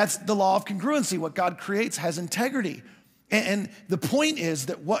inside. That's the law of congruency. What God creates has integrity. And the point is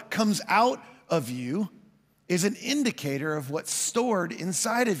that what comes out of you is an indicator of what's stored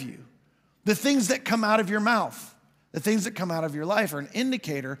inside of you. The things that come out of your mouth, the things that come out of your life are an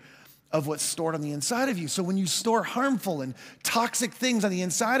indicator of what's stored on the inside of you. So when you store harmful and toxic things on the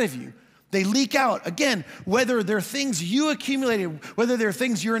inside of you, they leak out. Again, whether they're things you accumulated, whether they're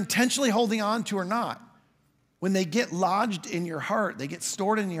things you're intentionally holding on to or not, when they get lodged in your heart, they get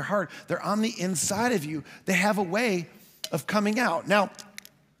stored in your heart, they're on the inside of you, they have a way of coming out. Now,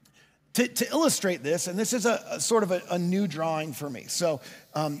 to illustrate this, and this is a sort of a new drawing for me, so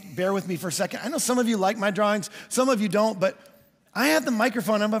bear with me for a second. I know some of you like my drawings, some of you don't, but I have the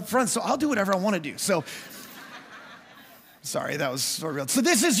microphone, I'm up front, so I'll do whatever I want to do. So, sorry, that was sort of real. So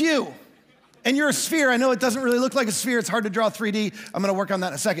this is you. And you're a sphere. I know it doesn't really look like a sphere. It's hard to draw 3D. I'm gonna work on that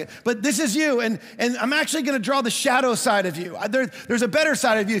in a second. But this is you, and I'm actually gonna draw the shadow side of you. There's a better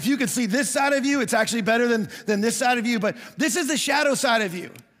side of you. If you could see this side of you, it's actually better than this side of you, but this is the shadow side of you.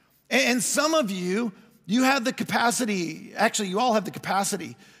 And some of you, you have the capacity, actually you all have the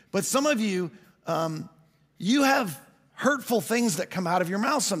capacity, but some of you, you have hurtful things that come out of your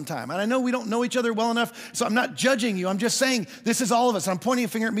mouth sometime. And I know we don't know each other well enough, so I'm not judging you. I'm just saying this is all of us. I'm pointing a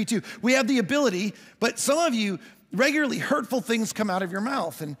finger at me too. We have the ability, but some of you, regularly hurtful things come out of your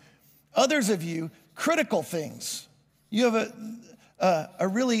mouth, and others of you, critical things. You have a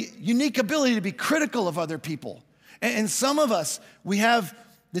really unique ability to be critical of other people. And some of us, we have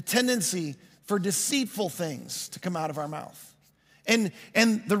the tendency for deceitful things to come out of our mouth. And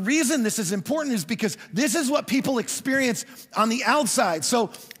the reason this is important is because this is what people experience on the outside.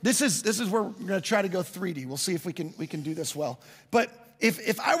 So this is where we're gonna try to go 3D. We'll see if we can do this well. But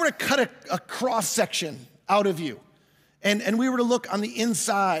if I were to cut a cross section out of you, and we were to look on the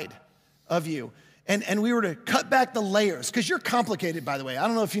inside of you, and we were to cut back the layers, because you're complicated, by the way. I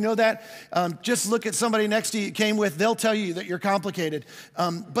don't know if you know that. Just look at somebody next to you came with, they'll tell you that you're complicated.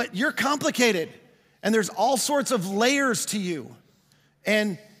 But you're complicated, and there's all sorts of layers to you.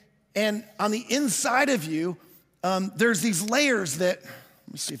 And on the inside of you, there's these layers that,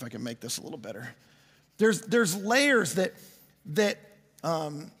 let me see if I can make this a little better. There's layers that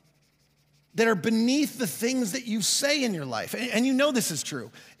are beneath the things that you say in your life. And you know this is true.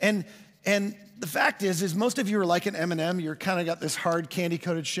 And the fact is most of you are like an M&M. You're kind of got this hard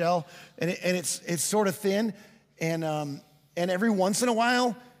candy-coated shell, and it's sort of thin. And every once in a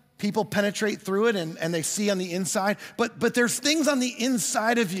while, people penetrate through it and they see on the inside. But there's things on the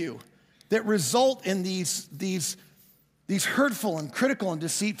inside of you that result in these hurtful and critical and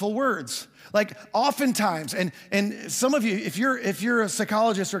deceitful words. Like oftentimes, and some of you, if you're a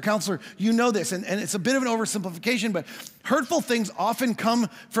psychologist or a counselor, you know this, and it's a bit of an oversimplification, but hurtful things often come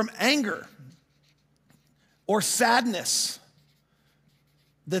from anger or sadness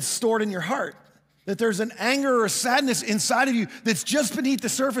that's stored in your heart. That there's an anger or sadness inside of you that's just beneath the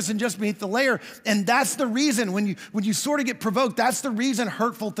surface and just beneath the layer. And that's the reason, when you sort of get provoked, that's the reason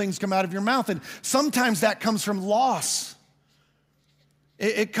hurtful things come out of your mouth. And sometimes that comes from loss.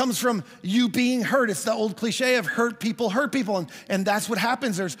 It comes from you being hurt. It's the old cliche of hurt people. And that's what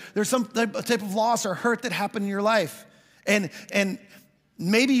happens. There's some type of loss or hurt that happened in your life. And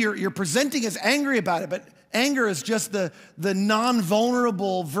maybe you're presenting as angry about it, but anger is just the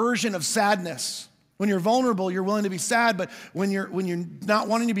non-vulnerable version of sadness. When you're vulnerable, you're willing to be sad, but when you're not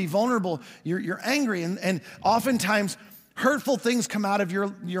wanting to be vulnerable, you're angry. And oftentimes, hurtful things come out of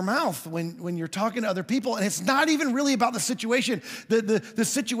your mouth when you're talking to other people, and it's not even really about the situation. The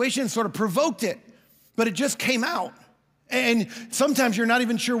situation sort of provoked it, but it just came out. And sometimes you're not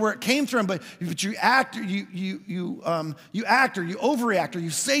even sure where it came from, but you act, or you act, or you overreact, or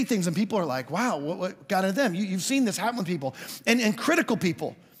you say things, and people are like, "Wow, what got into them?" You've seen this happen with people, and critical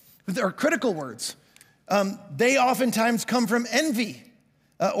people, or critical words. They oftentimes come from envy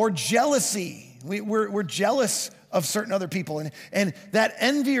or jealousy. We're jealous of certain other people, and that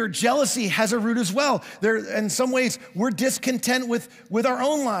envy or jealousy has a root as well. In some ways, we're discontent with our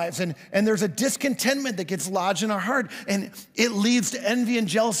own lives, and there's a discontentment that gets lodged in our heart, and it leads to envy and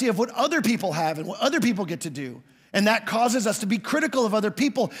jealousy of what other people have and what other people get to do, and that causes us to be critical of other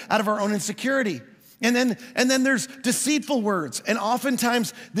people out of our own insecurity. And then there's deceitful words, and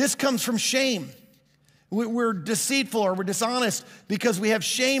oftentimes this comes from shame. We're deceitful or we're dishonest because we have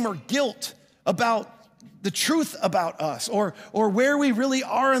shame or guilt about the truth about us, or where we really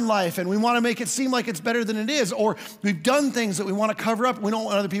are in life, and we want to make it seem like it's better than it is, or we've done things that we want to cover up. We don't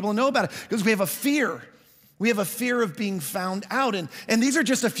want other people to know about it because we have a fear. We have a fear of being found out, and these are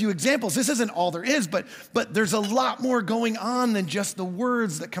just a few examples. This isn't all there is, but there's a lot more going on than just the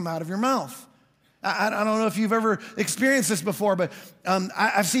words that come out of your mouth. I don't know if you've ever experienced this before, but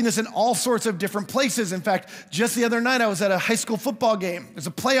I've seen this in all sorts of different places. In fact, just the other night, I was at a high school football game. It was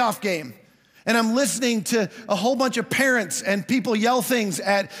a playoff game. And I'm listening to a whole bunch of parents and people yell things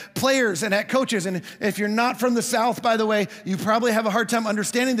at players and at coaches. And if you're not from the South, by the way, you probably have a hard time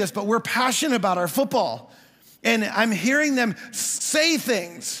understanding this, but we're passionate about our football. And I'm hearing them say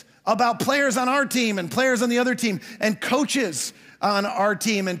things about players on our team and players on the other team and coaches on our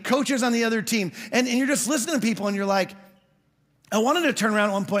team and coaches on the other team. And you're just listening to people and you're like, I wanted to turn around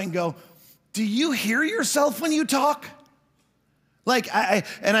at one point and go, do you hear yourself when you talk? Like,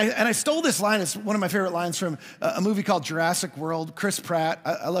 I stole this line. It's one of my favorite lines from a movie called Jurassic World. Chris Pratt.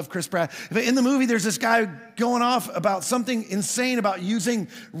 I love Chris Pratt. But in the movie, there's this guy going off about something insane about using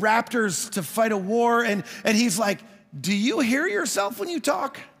raptors to fight a war. And he's like, do you hear yourself when you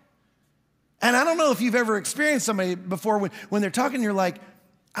talk? And I don't know if you've ever experienced somebody before when they're talking, you're like,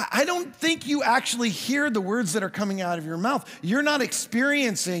 I don't think you actually hear the words that are coming out of your mouth. You're not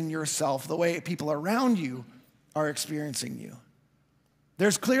experiencing yourself the way people around you are experiencing you.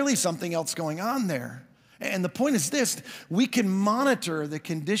 There's clearly something else going on there. And the point is this: we can monitor the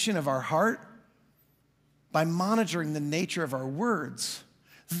condition of our heart by monitoring the nature of our words.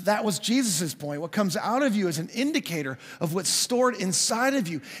 That was Jesus' point. What comes out of you is an indicator of what's stored inside of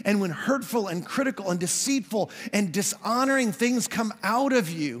you. And when hurtful and critical and deceitful and dishonoring things come out of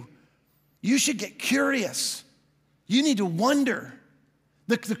you, you should get curious. You need to wonder.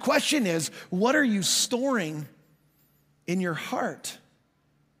 The question is, what are you storing in your heart?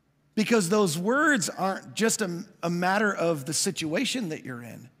 Because those words aren't just a matter of the situation that you're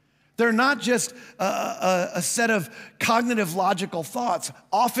in. They're not just a set of cognitive logical thoughts.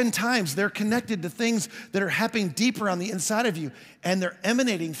 Oftentimes, they're connected to things that are happening deeper on the inside of you, and they're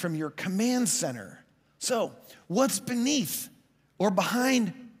emanating from your command center. So, what's beneath or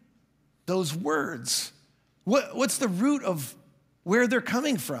behind those words? What's the root of where they're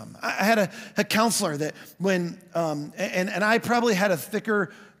coming from? I had a counselor that when, and I probably had a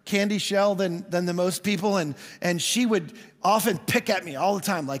thicker candy shell than the most people, and she would often pick at me all the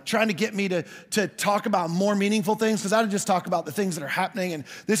time, like trying to get me to talk about more meaningful things, because I would just talk about the things that are happening, and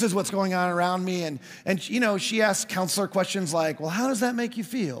this is what's going on around me, and you know, she asked counselor questions like, well, how does that make you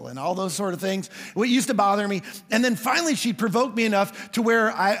feel, and all those sort of things. What used to bother me, and then finally she provoked me enough to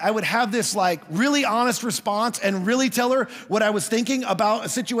where I would have this like really honest response and really tell her what I was thinking about a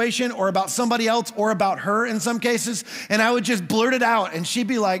situation or about somebody else or about her in some cases, and I would just blurt it out, and she'd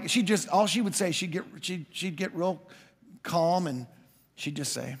be like, all she would say, she'd get real calm, and she'd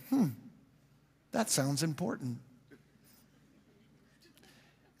just say, that sounds important.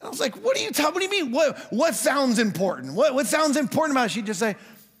 And I was like, what do you mean? What sounds important? What sounds important about it? She'd just say,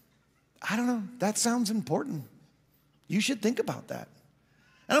 I don't know, that sounds important. You should think about that.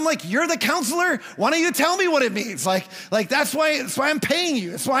 And I'm like, you're the counselor? Why don't you tell me what it means? Like that's why I'm paying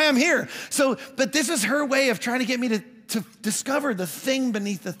you. That's why I'm here. So, but this is her way of trying to get me to discover the thing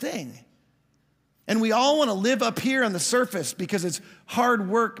beneath the thing. And we all want to live up here on the surface because it's hard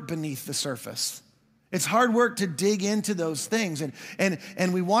work beneath the surface. It's hard work to dig into those things.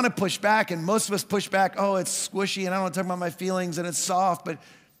 And we want to push back, and most of us push back, oh, it's squishy, and I don't want to talk about my feelings, and it's soft, but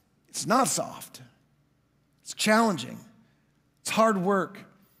it's not soft. It's challenging. It's hard work.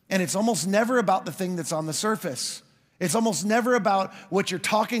 And it's almost never about the thing that's on the surface. It's almost never about what you're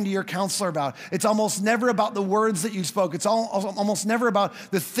talking to your counselor about. It's almost never about the words that you spoke. It's almost never about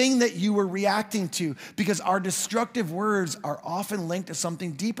the thing that you were reacting to, because our destructive words are often linked to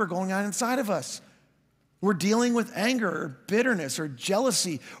something deeper going on inside of us. We're dealing with anger or bitterness or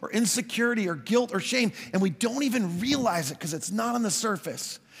jealousy or insecurity or guilt or shame, and we don't even realize it because it's not on the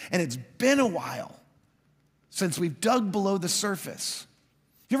surface. And it's been a while since we've dug below the surface.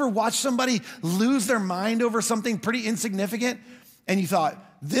 You ever watch somebody lose their mind over something pretty insignificant and you thought,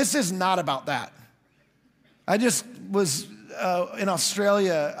 this is not about that? I just was in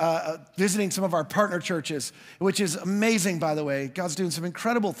Australia visiting some of our partner churches, which is amazing, by the way. God's doing some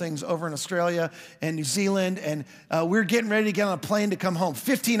incredible things over in Australia and New Zealand, and we're getting ready to get on a plane to come home,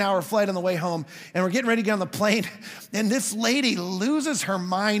 15-hour flight on the way home, and we're getting ready to get on the plane, and this lady loses her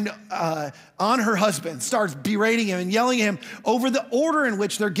mind on her husband, starts berating him and yelling at him over the order in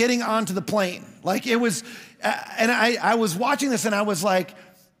which they're getting onto the plane. Like it was, and I was watching this and I was like,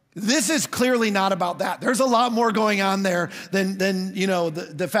 this is clearly not about that. There's a lot more going on there than you know,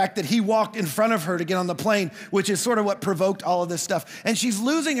 the fact that he walked in front of her to get on the plane, which is sort of what provoked all of this stuff. And she's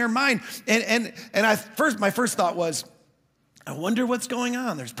losing her mind. And my first thought was, I wonder what's going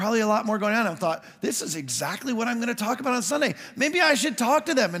on. There's probably a lot more going on. I thought, this is exactly what I'm going to talk about on Sunday. Maybe I should talk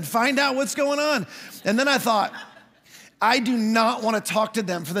to them and find out what's going on. And then I thought, I do not want to talk to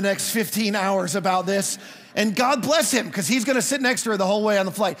them for the next 15 hours about this. And God bless him, because he's going to sit next to her the whole way on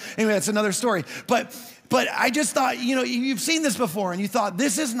the flight. Anyway, that's another story. But I just thought, you know, you've seen this before, and you thought,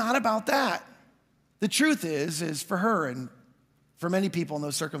 this is not about that. The truth is for her and for many people in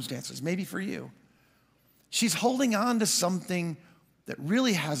those circumstances, maybe for you, she's holding on to something that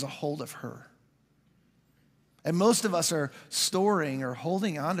really has a hold of her. And most of us are storing or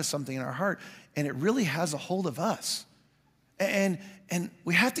holding on to something in our heart, and it really has a hold of us. And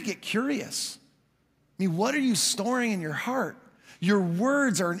we have to get curious. I mean, what are you storing in your heart? Your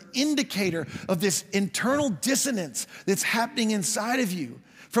words are an indicator of this internal dissonance that's happening inside of you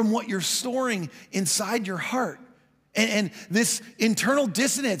from what you're storing inside your heart. And this internal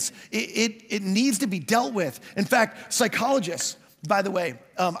dissonance, it needs to be dealt with. In fact, psychologists, by the way,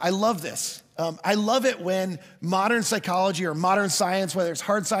 I love this. I love it when modern psychology or modern science, whether it's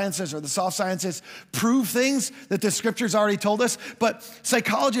hard sciences or the soft sciences, prove things that the scriptures already told us. But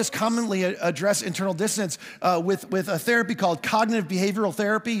psychologists commonly address internal dissonance with a therapy called cognitive behavioral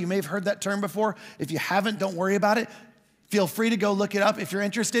therapy. You may have heard that term before. If you haven't, don't worry about it. Feel free to go look it up if you're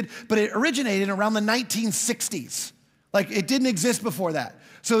interested. But it originated around the 1960s. Like, it didn't exist before that.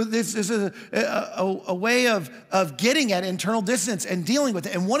 So this is a way of getting at internal dissonance and dealing with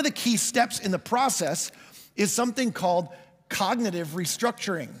it. And one of the key steps in the process is something called cognitive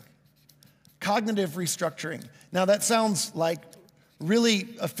restructuring. Cognitive restructuring. Now that sounds like really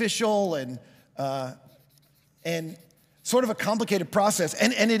official and sort of a complicated process.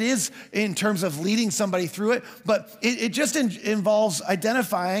 And it is in terms of leading somebody through it, but it just involves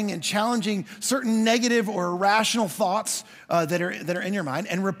identifying and challenging certain negative or irrational thoughts that are in your mind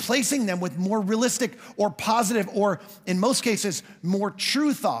and replacing them with more realistic or positive or, in most cases, more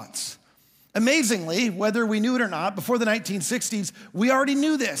true thoughts. Amazingly, whether we knew it or not, before the 1960s, we already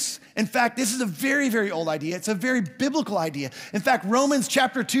knew this. In fact, this is a very, very old idea. It's a very biblical idea. In fact, Romans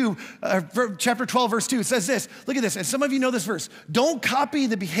chapter 12, verse 2, it says this. Look at this, and some of you know this verse. Don't copy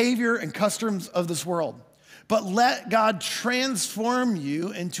the behavior and customs of this world, but let God transform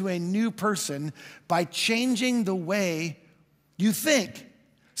you into a new person by changing the way you think.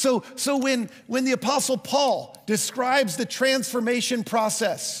 So when the Apostle Paul describes the transformation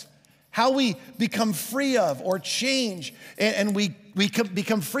process, how we become free of or change, and we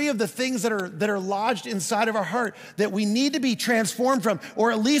become free of the things that are lodged inside of our heart that we need to be transformed from,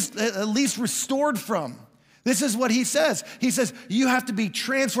 or at least restored from. This is what he says. He says, you have to be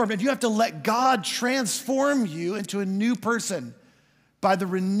transformed, and you have to let God transform you into a new person by the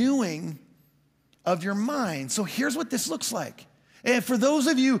renewing of your mind. So here's what this looks like. And for those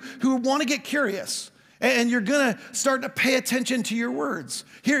of you who want to get curious, and you're gonna start to pay attention to your words.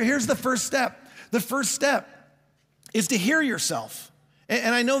 Here's the first step. The first step is to hear yourself.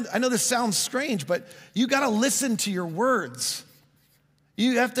 And I know this sounds strange, but you gotta listen to your words.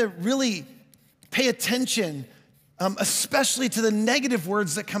 You have to really pay attention, especially to the negative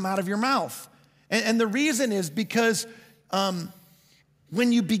words that come out of your mouth. And the reason is because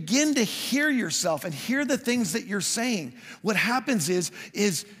when you begin to hear yourself and hear the things that you're saying, what happens is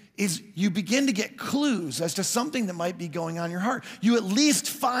you begin to get clues as to something that might be going on in your heart. You at least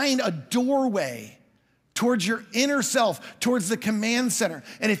find a doorway towards your inner self, towards the command center.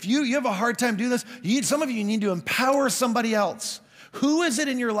 And if you have a hard time doing this, some of you need to empower somebody else. Who is it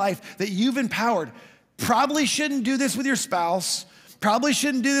in your life that you've empowered? Probably shouldn't do this with your spouse. Probably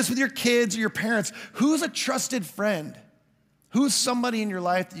shouldn't do this with your kids or your parents. Who's a trusted friend? Who's somebody in your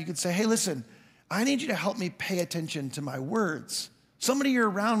life that you could say, hey, listen, I need you to help me pay attention to my words. Somebody you're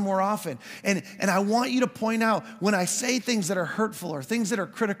around more often. And I want you to point out when I say things that are hurtful or things that are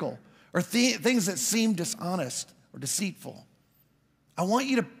critical or things that seem dishonest or deceitful. I want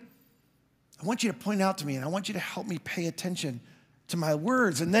you to point out to me, and I want you to help me pay attention to my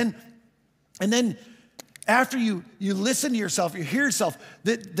words. And then after you listen to yourself, you hear yourself,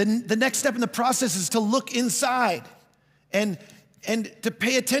 the next step in the process is to look inside and to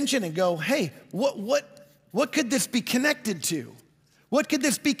pay attention and go, hey, what could this be connected to? What could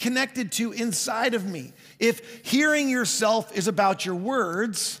this be connected to inside of me? If hearing yourself is about your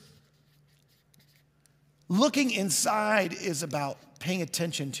words, looking inside is about paying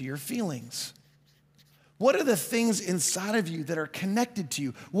attention to your feelings. What are the things inside of you that are connected to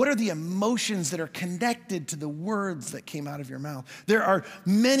you? What are the emotions that are connected to the words that came out of your mouth? There are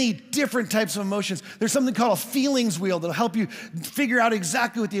many different types of emotions. There's something called a feelings wheel that'll help you figure out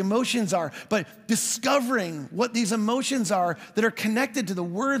exactly what the emotions are. But discovering what these emotions are that are connected to the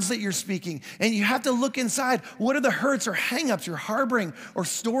words that you're speaking. And you have to look inside. What are the hurts or hangups you're harboring or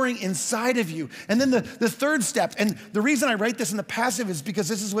storing inside of you? And then the third step, and the reason I write this in the passive is because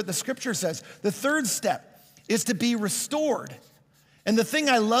this is what the scripture says. The third step is to be restored. And the thing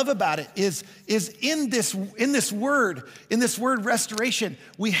I love about it is in this word restoration,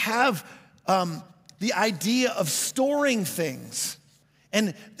 we have the idea of storing things.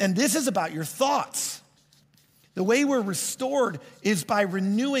 And this is about your thoughts. The way we're restored is by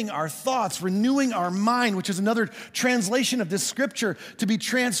renewing our thoughts, renewing our mind, which is another translation of this scripture, to be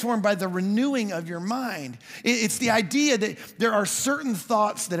transformed by the renewing of your mind. It's the idea that there are certain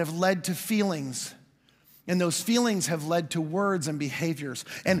thoughts that have led to feelings. And those feelings have led to words and behaviors.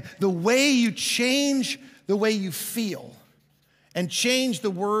 And the way you change the way you feel and change the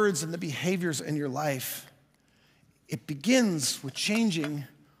words and the behaviors in your life, it begins with changing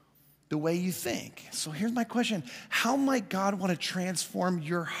the way you think. So here's my question. How might God want to transform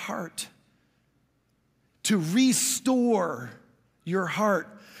your heart, to restore your heart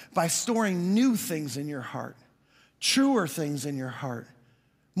by storing new things in your heart, truer things in your heart,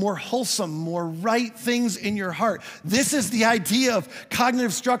 more wholesome, more right things in your heart. This is the idea of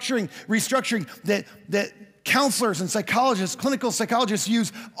cognitive restructuring that counselors and psychologists, clinical psychologists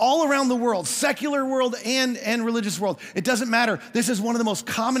use all around the world, secular world and religious world. It doesn't matter. This is one of the most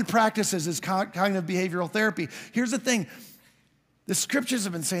common practices is cognitive behavioral therapy. Here's the thing. The scriptures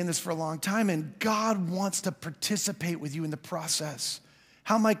have been saying this for a long time, and God wants to participate with you in the process.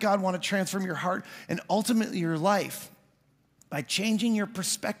 How might God want to transform your heart and ultimately your life? By changing your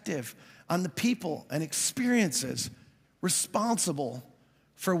perspective on the people and experiences responsible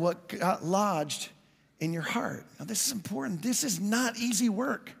for what got lodged in your heart. Now, this is important. This is not easy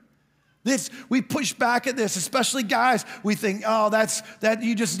work. We push back at this, especially guys. We think, that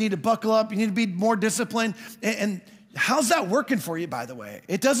you just need to buckle up. You need to be more disciplined. And how's that working for you, by the way?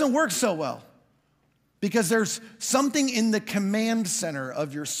 It doesn't work so well because there's something in the command center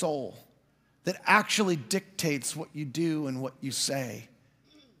of your soul that actually dictates what you do and what you say.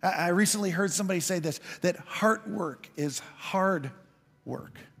 I recently heard somebody say this, that heart work is hard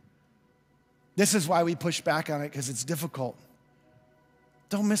work. This is why we push back on it, because it's difficult.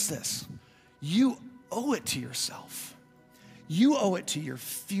 Don't miss this. You owe it to yourself. You owe it to your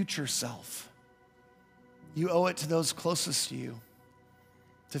future self. You owe it to those closest to you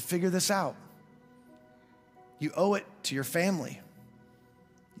to figure this out. You owe it to your family.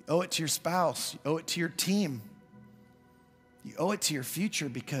 You owe it to your spouse. You owe it to your team. You owe it to your future,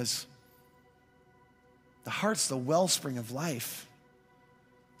 because the heart's the wellspring of life.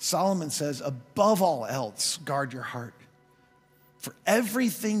 Solomon says, above all else, guard your heart, for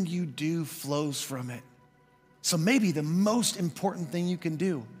everything you do flows from it. So maybe the most important thing you can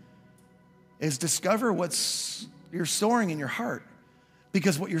do is discover what you're storing in your heart,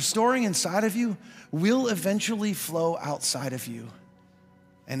 because what you're storing inside of you will eventually flow outside of you,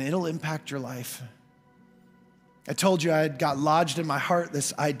 and it'll impact your life. I told you I had got lodged in my heart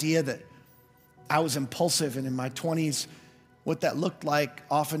this idea that I was impulsive, and in my 20s, what that looked like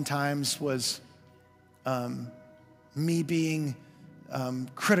oftentimes was me being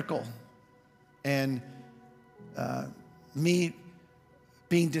critical and me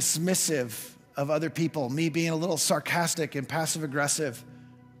being dismissive of other people, me being a little sarcastic and passive aggressive.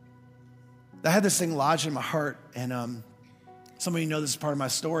 I had this thing lodged in my heart, and some of you know this is part of my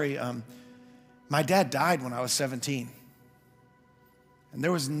story. My dad died when I was 17, and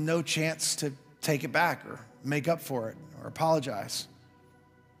there was no chance to take it back or make up for it or apologize.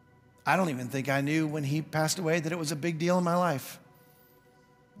 I don't even think I knew when he passed away that it was a big deal in my life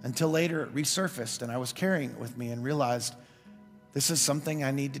until later it resurfaced, and I was carrying it with me and realized this is something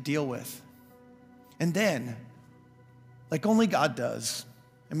I need to deal with. And then, like only God does,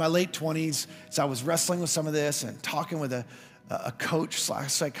 in my late 20s, as I was wrestling with some of this and talking with a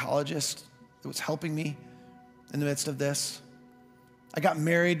coach/psychologist that was helping me in the midst of this, I got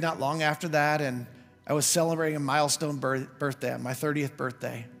married not long after that, and I was celebrating a milestone birthday, my 30th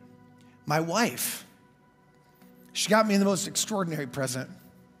birthday. My wife, she got me the most extraordinary present.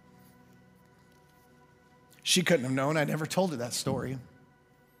 She couldn't have known. I never told her that story.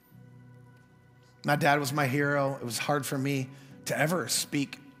 My dad was my hero. It was hard for me to ever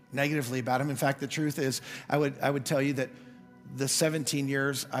speak negatively about him. In fact, the truth is, I would tell you that the 17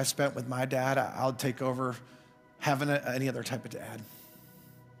 years I spent with my dad, I'll take over having any other type of dad.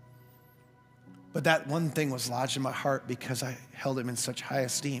 But that one thing was lodged in my heart because I held him in such high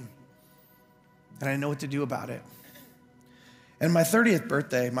esteem. And I didn't know what to do about it. And my 30th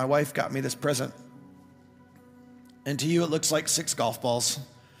birthday, my wife got me this present. And to you, it looks like 6 golf balls.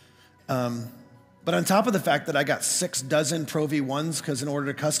 But on top of the fact that I got 6 dozen Pro V1s, because in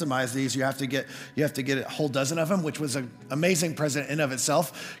order to customize these, you have to get a whole dozen of them, which was an amazing present in of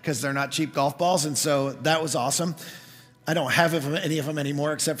itself, because they're not cheap golf balls. And so that was awesome. I don't have any of them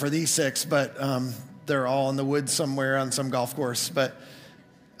anymore except for these 6, but they're all in the woods somewhere on some golf course. But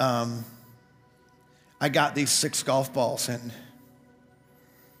I got these 6 golf balls, and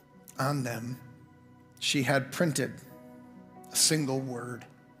on them, she had printed a single word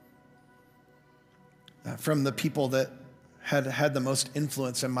from the people that had had the most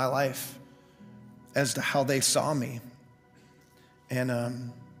influence in my life as to how they saw me.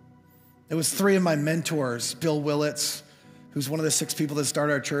 And it was 3 of my mentors, Bill Willits, who's one of the 6 people that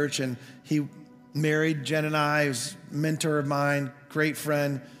started our church, and he married Jen and I, who's a mentor of mine, great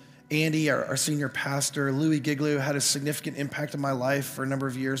friend. Andy, our senior pastor. Louis Giglio had a significant impact on my life for a number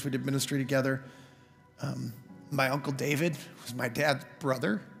of years. We did ministry together. My Uncle David was my dad's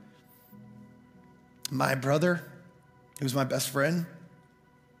brother. My brother, who was my best friend.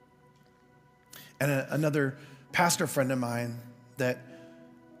 And another pastor friend of mine that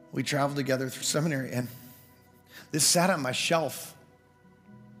we traveled together through seminary, and this sat on my shelf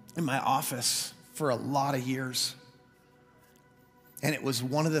in my office for a lot of years. And it was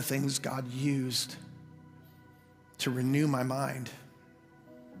one of the things God used to renew my mind,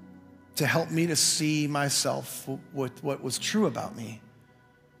 to help me to see myself with what was true about me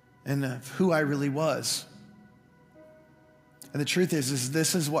and who I really was. And the truth is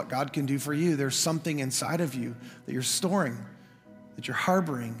this is what God can do for you. There's something inside of you that you're storing, that you're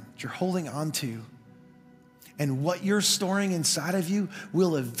harboring, that you're holding on to. And what you're storing inside of you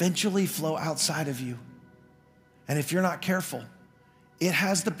will eventually flow outside of you. And if you're not careful, it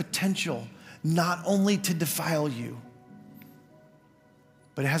has the potential not only to defile you,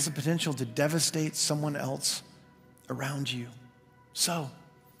 but it has the potential to devastate someone else around you. So,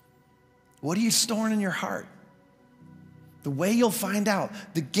 what are you storing in your heart? The way you'll find out,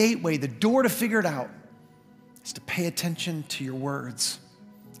 the gateway, the door to figure it out, is to pay attention to your words.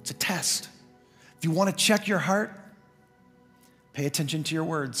 It's a test. If you want to check your heart, pay attention to your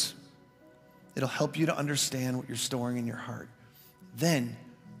words. It'll help you to understand what you're storing in your heart. Then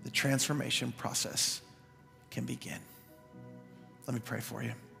the transformation process can begin. Let me pray for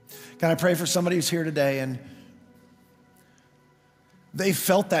you. God, I pray for somebody who's here today and they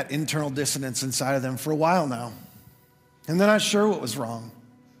felt that internal dissonance inside of them for a while now. And they're not sure what was wrong.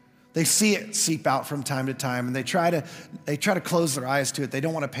 They see it seep out from time to time, and they try to close their eyes to it. They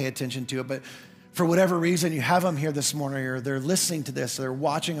don't want to pay attention to it, but for whatever reason, you have them here this morning, or they're listening to this, or they're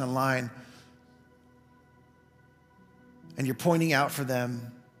watching online, and you're pointing out for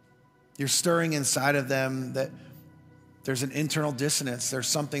them, you're stirring inside of them that there's an internal dissonance. There's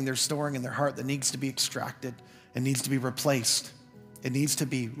something they're storing in their heart that needs to be extracted and needs to be replaced. It needs to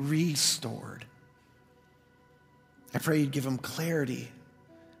be restored. I pray you'd give them clarity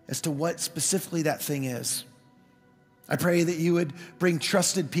as to what specifically that thing is. I pray that you would bring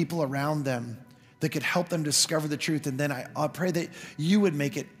trusted people around them that could help them discover the truth. And then I pray that you would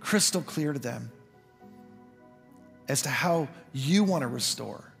make it crystal clear to them as to how you want to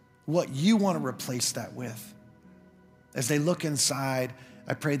restore, what you want to replace that with. As they look inside,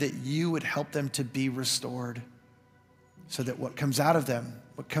 I pray that you would help them to be restored so that what comes out of them,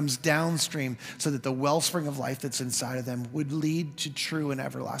 what comes downstream, so that the wellspring of life that's inside of them would lead to true and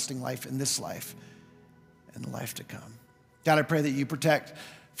everlasting life in this life and the life to come. God, I pray that you protect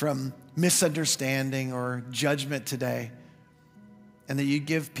from misunderstanding or judgment today, and that you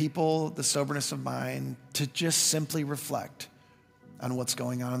give people the soberness of mind to just simply reflect on what's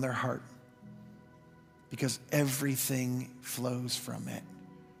going on in their heart, because everything flows from it.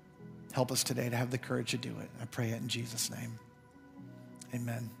 Help us today to have the courage to do it. I pray it in Jesus' name.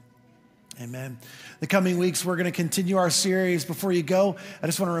 Amen. Amen. The coming weeks, we're going to continue our series. Before you go, I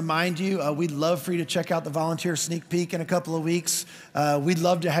just want to remind you, we'd love for you to check out the volunteer sneak peek in a couple of weeks. We'd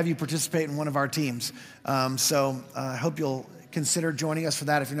love to have you participate in one of our teams. So I hope you'll consider joining us for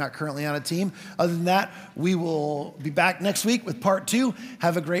that if you're not currently on a team. Other than that, we will be back next week with part 2.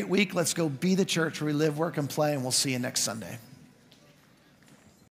 Have a great week. Let's go be the church where we live, work, and play, and we'll see you next Sunday.